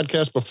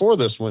podcasts before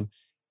this one,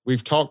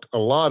 we've talked a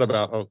lot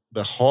about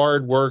the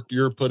hard work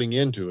you're putting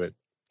into it.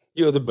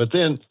 But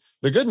then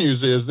the good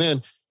news is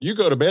then you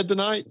go to bed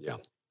tonight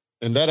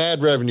and that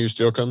ad revenue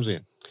still comes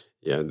in.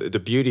 Yeah, the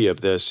beauty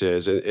of this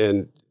is,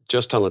 and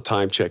just on a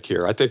time check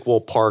here, I think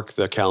we'll park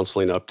the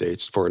counseling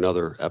updates for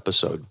another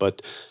episode,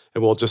 and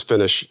we'll just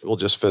finish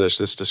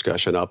this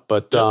discussion up.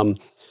 But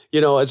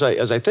as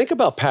I think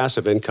about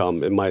passive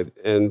income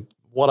and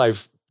what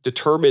I've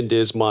determined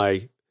is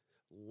my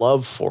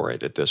love for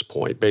it at this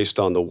point, based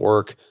on the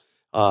work.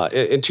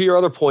 And to your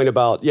other point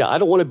about, I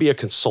don't want to be a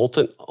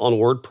consultant on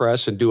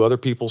WordPress and do other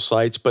people's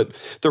sites, but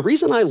the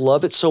reason I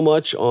love it so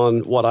much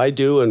on what I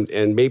do,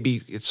 and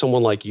maybe it's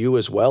someone like you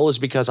as well, is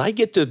because I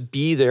get to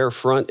be there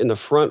in the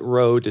front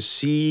row to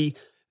see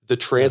the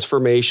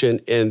transformation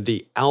and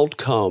the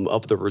outcome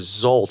of the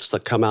results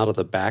that come out of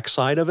the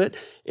backside of it.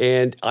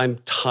 And I'm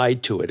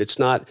tied to it. It's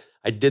not,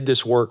 I did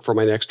this work for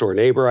my next door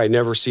neighbor. I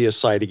never see a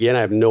site again. I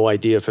have no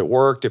idea if it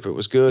worked, if it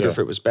was good, or if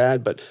it was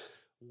bad, but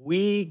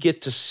we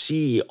get to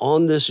see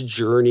on this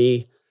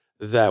journey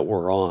that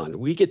we're on,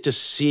 we get to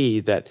see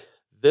that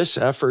this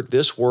effort,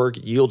 this work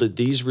yielded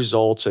these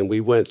results. And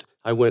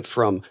I went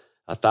from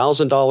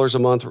 $1,000 a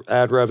month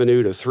ad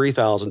revenue to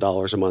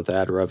 $3,000 a month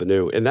ad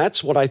revenue. And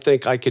that's what I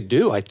think I could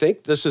do. I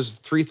think this is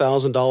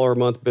 $3,000 a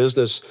month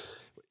business.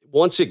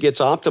 Once it gets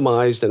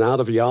optimized and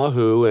out of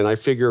Yahoo and I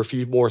figure a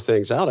few more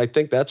things out, I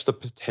think that's the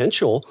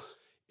potential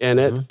in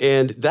it.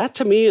 And that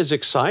to me is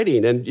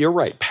exciting. And you're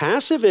right.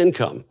 Passive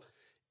income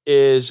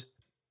is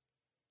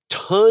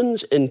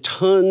tons and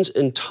tons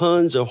and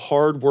tons of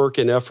hard work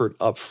and effort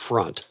up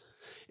front.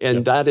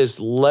 And that is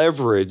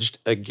leveraged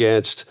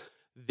against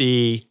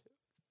the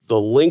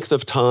length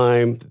of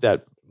time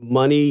that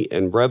money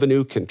and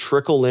revenue can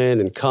trickle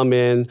in and come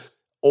in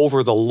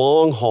over the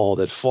long haul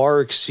that far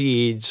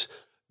exceeds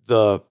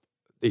the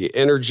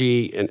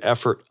energy and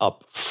effort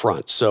up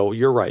front. So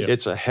you're right.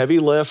 It's a heavy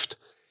lift.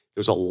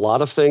 There's a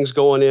lot of things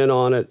going in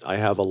on it. I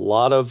have a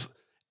lot of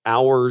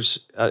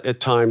hours at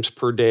times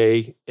per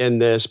day in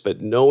this,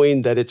 but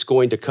knowing that it's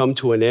going to come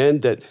to an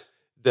end,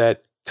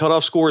 that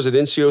cutoff scores at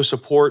NCO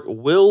support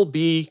will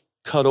be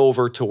cut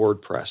over to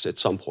WordPress at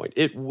some point.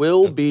 It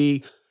will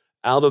be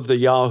out of the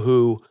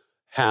Yahoo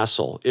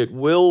hassle. It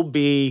will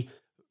be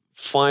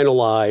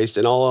finalized,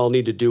 and all I'll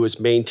need to do is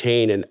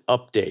maintain and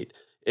update.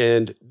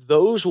 And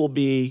those will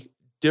be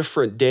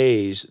different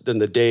days than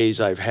the days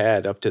I've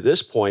had up to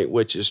this point,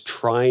 which is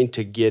trying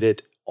to get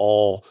it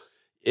all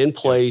in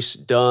place,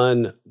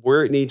 done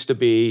where it needs to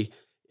be.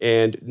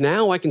 And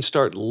now I can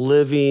start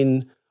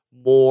living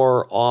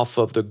more off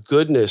of the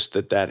goodness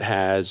that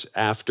has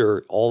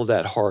after all of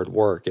that hard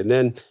work. And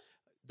then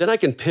I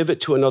can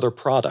pivot to another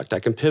product. I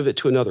can pivot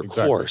to another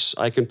course.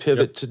 I can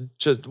pivot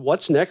to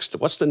what's next.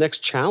 What's the next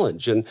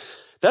challenge? And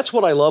that's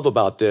what I love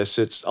about this.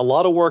 It's a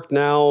lot of work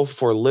now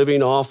for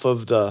living off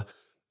of the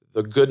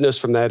goodness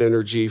from that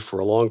energy for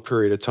a long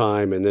period of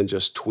time, and then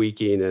just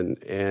tweaking.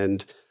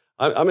 And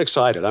I'm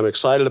excited. I'm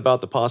excited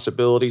about the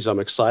possibilities. I'm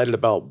excited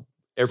about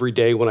every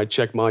day when I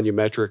check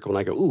Monumetric, when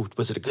I go, ooh,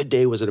 was it a good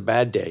day? Was it a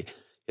bad day?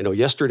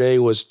 Yesterday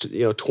was,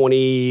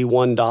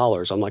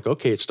 $21. I'm like,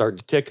 okay, it's starting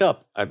to tick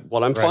up.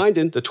 What I'm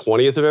finding, the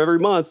 20th of every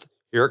month,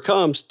 here it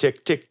comes,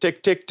 tick, tick,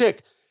 tick, tick,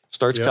 tick,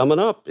 starts coming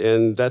up.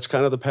 And that's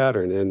kind of the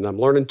pattern. And I'm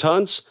learning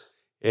tons.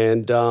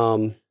 And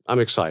I'm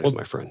excited,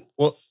 my friend.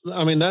 Well,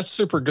 I mean, that's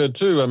super good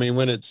too. I mean,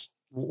 when it's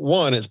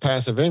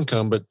passive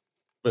income,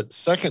 but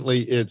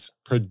secondly, it's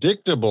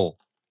predictable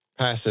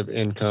passive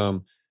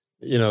income.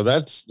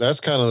 That's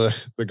kind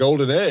of the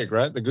golden egg,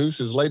 right? The goose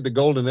has laid the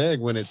golden egg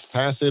when it's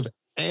passive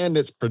and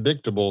it's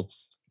predictable.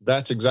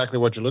 That's exactly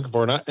what you're looking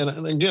for.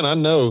 And again, I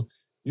know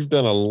you've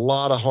done a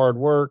lot of hard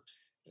work.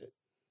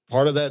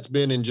 Part of that's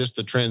been in just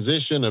the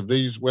transition of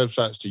these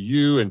websites to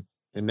you, and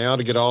now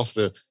to get off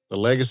the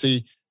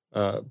legacy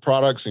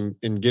products and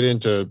get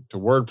into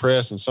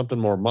WordPress and something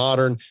more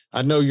modern.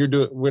 I know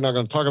we're not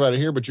going to talk about it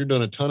here, but you're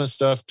doing a ton of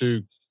stuff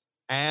to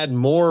add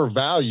more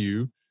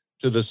value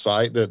to the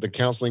site, the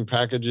counseling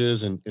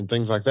packages and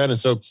things like that. And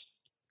so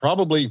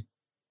probably,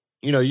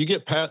 you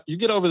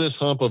get over this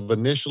hump of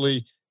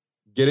initially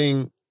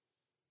getting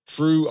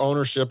true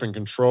ownership and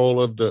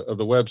control of the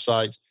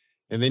websites,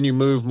 and then you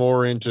move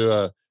more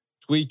into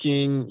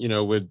tweaking,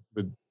 with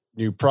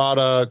new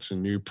products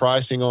and new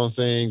pricing on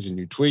things, and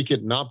you tweak it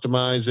and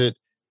optimize it.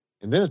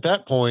 And then at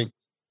that point,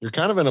 you're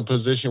kind of in a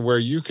position where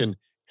you can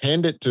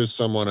hand it to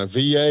someone, a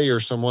VA or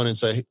someone, and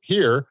say,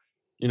 here,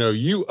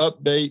 you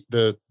update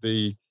the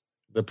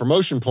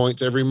promotion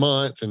points every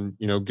month, and,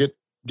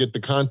 get the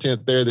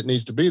content there that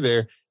needs to be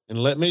there, and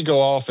let me go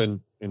off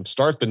and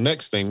start the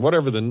next thing,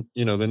 whatever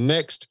the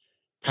next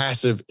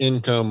passive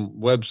income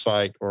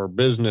website or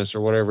business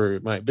or whatever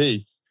it might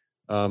be.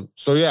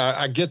 So yeah,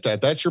 I get that.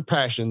 That's your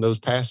passion, those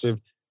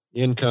passive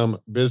income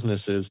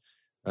businesses.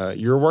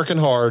 You're working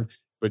hard,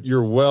 but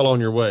you're well on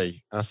your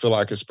way. I feel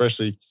like,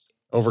 especially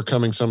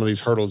overcoming some of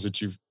these hurdles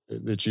that you've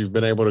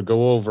been able to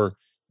go over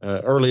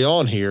early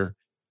on here.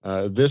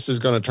 This is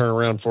going to turn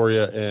around for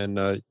you.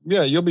 And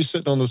you'll be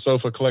sitting on the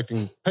sofa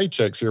collecting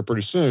paychecks here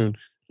pretty soon,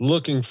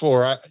 looking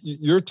for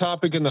your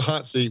topic in the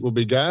hot seat will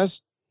be,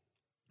 guys,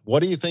 what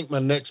do you think my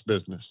next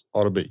business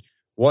ought to be?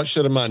 What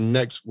should my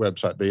next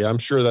website be? I'm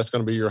sure that's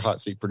going to be your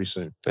hot seat pretty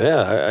soon.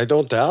 Yeah, I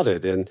don't doubt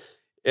it.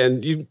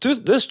 And you do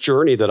this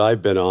journey that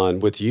I've been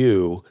on with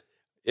you.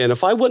 And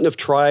if I wouldn't have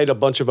tried a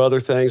bunch of other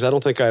things, I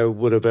don't think I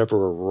would have ever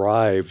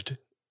arrived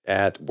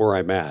at where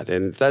I'm at.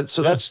 And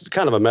that's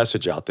kind of a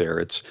message out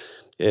there.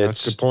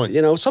 That's a good point.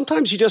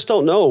 Sometimes you just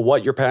don't know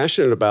what you're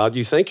passionate about.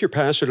 You think you're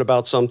passionate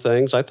about some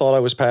things. I thought I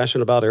was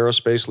passionate about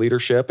aerospace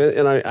leadership,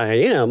 and I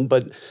am,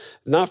 but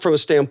not from a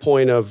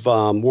standpoint of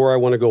where I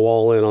want to go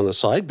all in on a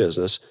side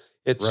business.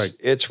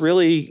 It's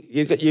really,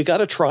 you got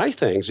to try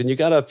things, and you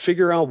got to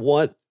figure out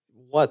what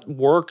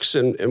works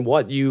and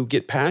what you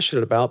get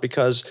passionate about,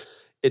 because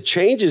it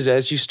changes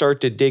as you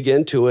start to dig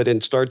into it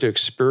and start to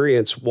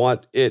experience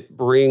what it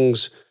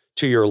brings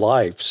to your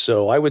life.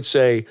 So I would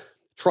say,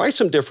 try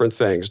some different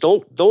things.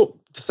 Don't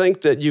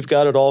think that you've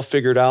got it all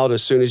figured out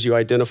as soon as you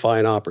identify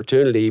an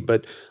opportunity,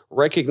 but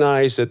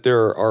recognize that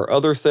there are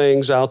other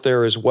things out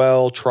there as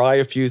well. Try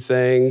a few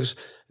things,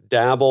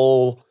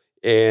 dabble,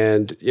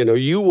 and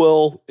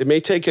it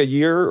may take a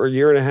year or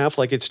year and a half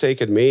like it's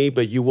taken me,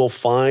 but you will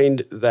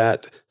find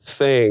that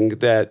thing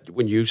that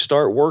when you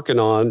start working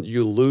on,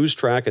 you lose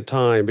track of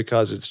time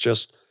because it's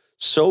just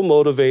so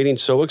motivating,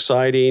 so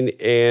exciting,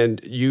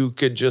 and you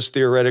could just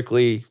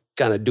theoretically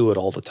kind of do it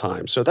all the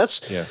time. So that's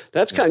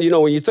kind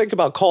of, when you think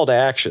about call to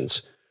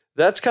actions,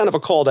 that's kind of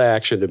a call to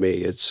action to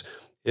me.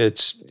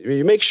 It's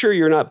you make sure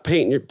you're not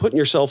putting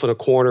yourself in a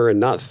corner and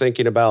not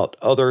thinking about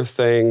other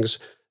things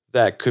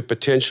that could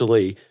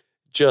potentially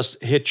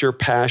just hit your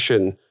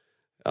passion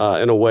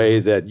in a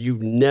way that you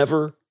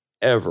never,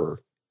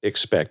 ever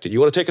expected. You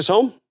want to take us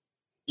home?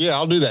 Yeah,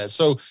 I'll do that.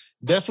 So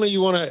definitely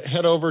you want to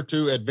head over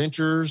to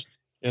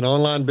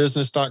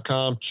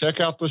adventuresinonlinebusiness.com.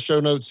 Check out the show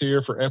notes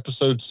here for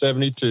episode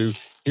 72.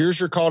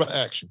 Here's your call to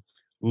action.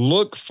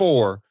 Look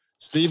for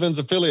Stephen's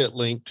affiliate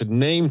link to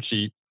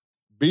Namecheap.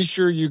 Be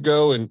sure you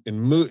go and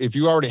move. If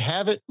you already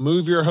have it,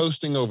 move your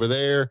hosting over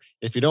there.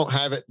 If you don't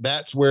have it,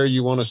 that's where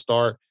you want to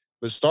start.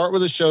 But start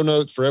with the show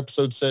notes for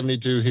episode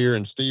 72 here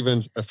and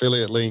Stephen's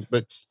affiliate link.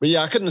 But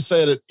yeah, I couldn't have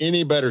said it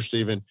any better,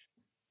 Stephen.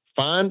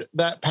 Find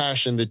that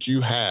passion that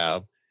you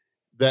have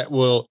that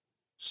will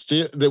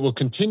that will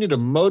continue to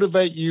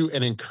motivate you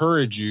and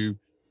encourage you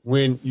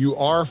when you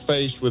are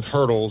faced with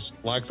hurdles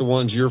like the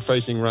ones you're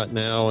facing right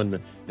now and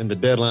the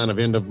deadline of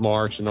end of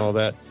March and all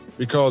that.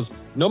 Because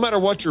no matter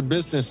what your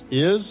business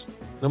is,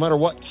 no matter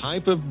what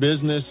type of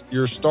business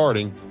you're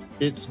starting,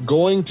 it's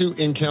going to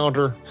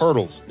encounter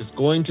hurdles. It's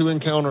going to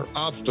encounter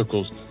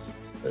obstacles.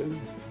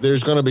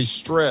 There's going to be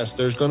stress.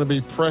 There's going to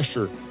be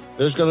pressure.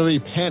 There's going to be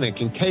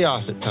panic and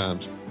chaos at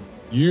times.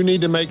 You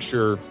need to make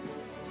sure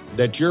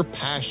that your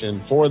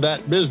passion for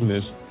that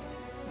business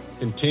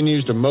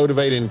continues to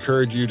motivate and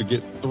encourage you to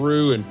get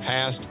through and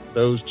past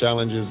those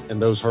challenges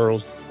and those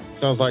hurdles.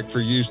 Sounds like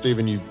for you,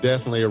 Stephen, you've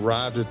definitely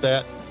arrived at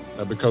that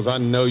because I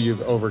know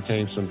you've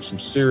overcame some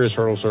serious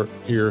hurdles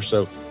here.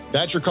 So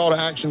that's your call to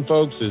action,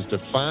 folks, is to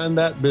find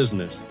that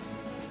business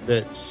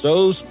that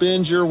so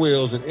spins your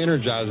wheels and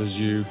energizes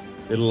you.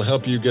 It'll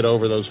help you get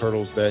over those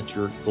hurdles that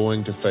you're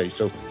going to face.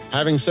 So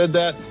having said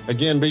that,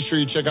 again, be sure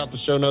you check out the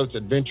show notes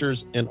at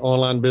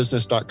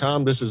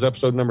venturesinonlinebusiness.com. This is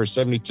episode number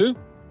 72.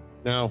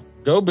 Now,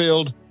 go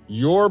build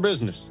your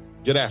business.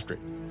 Get after it.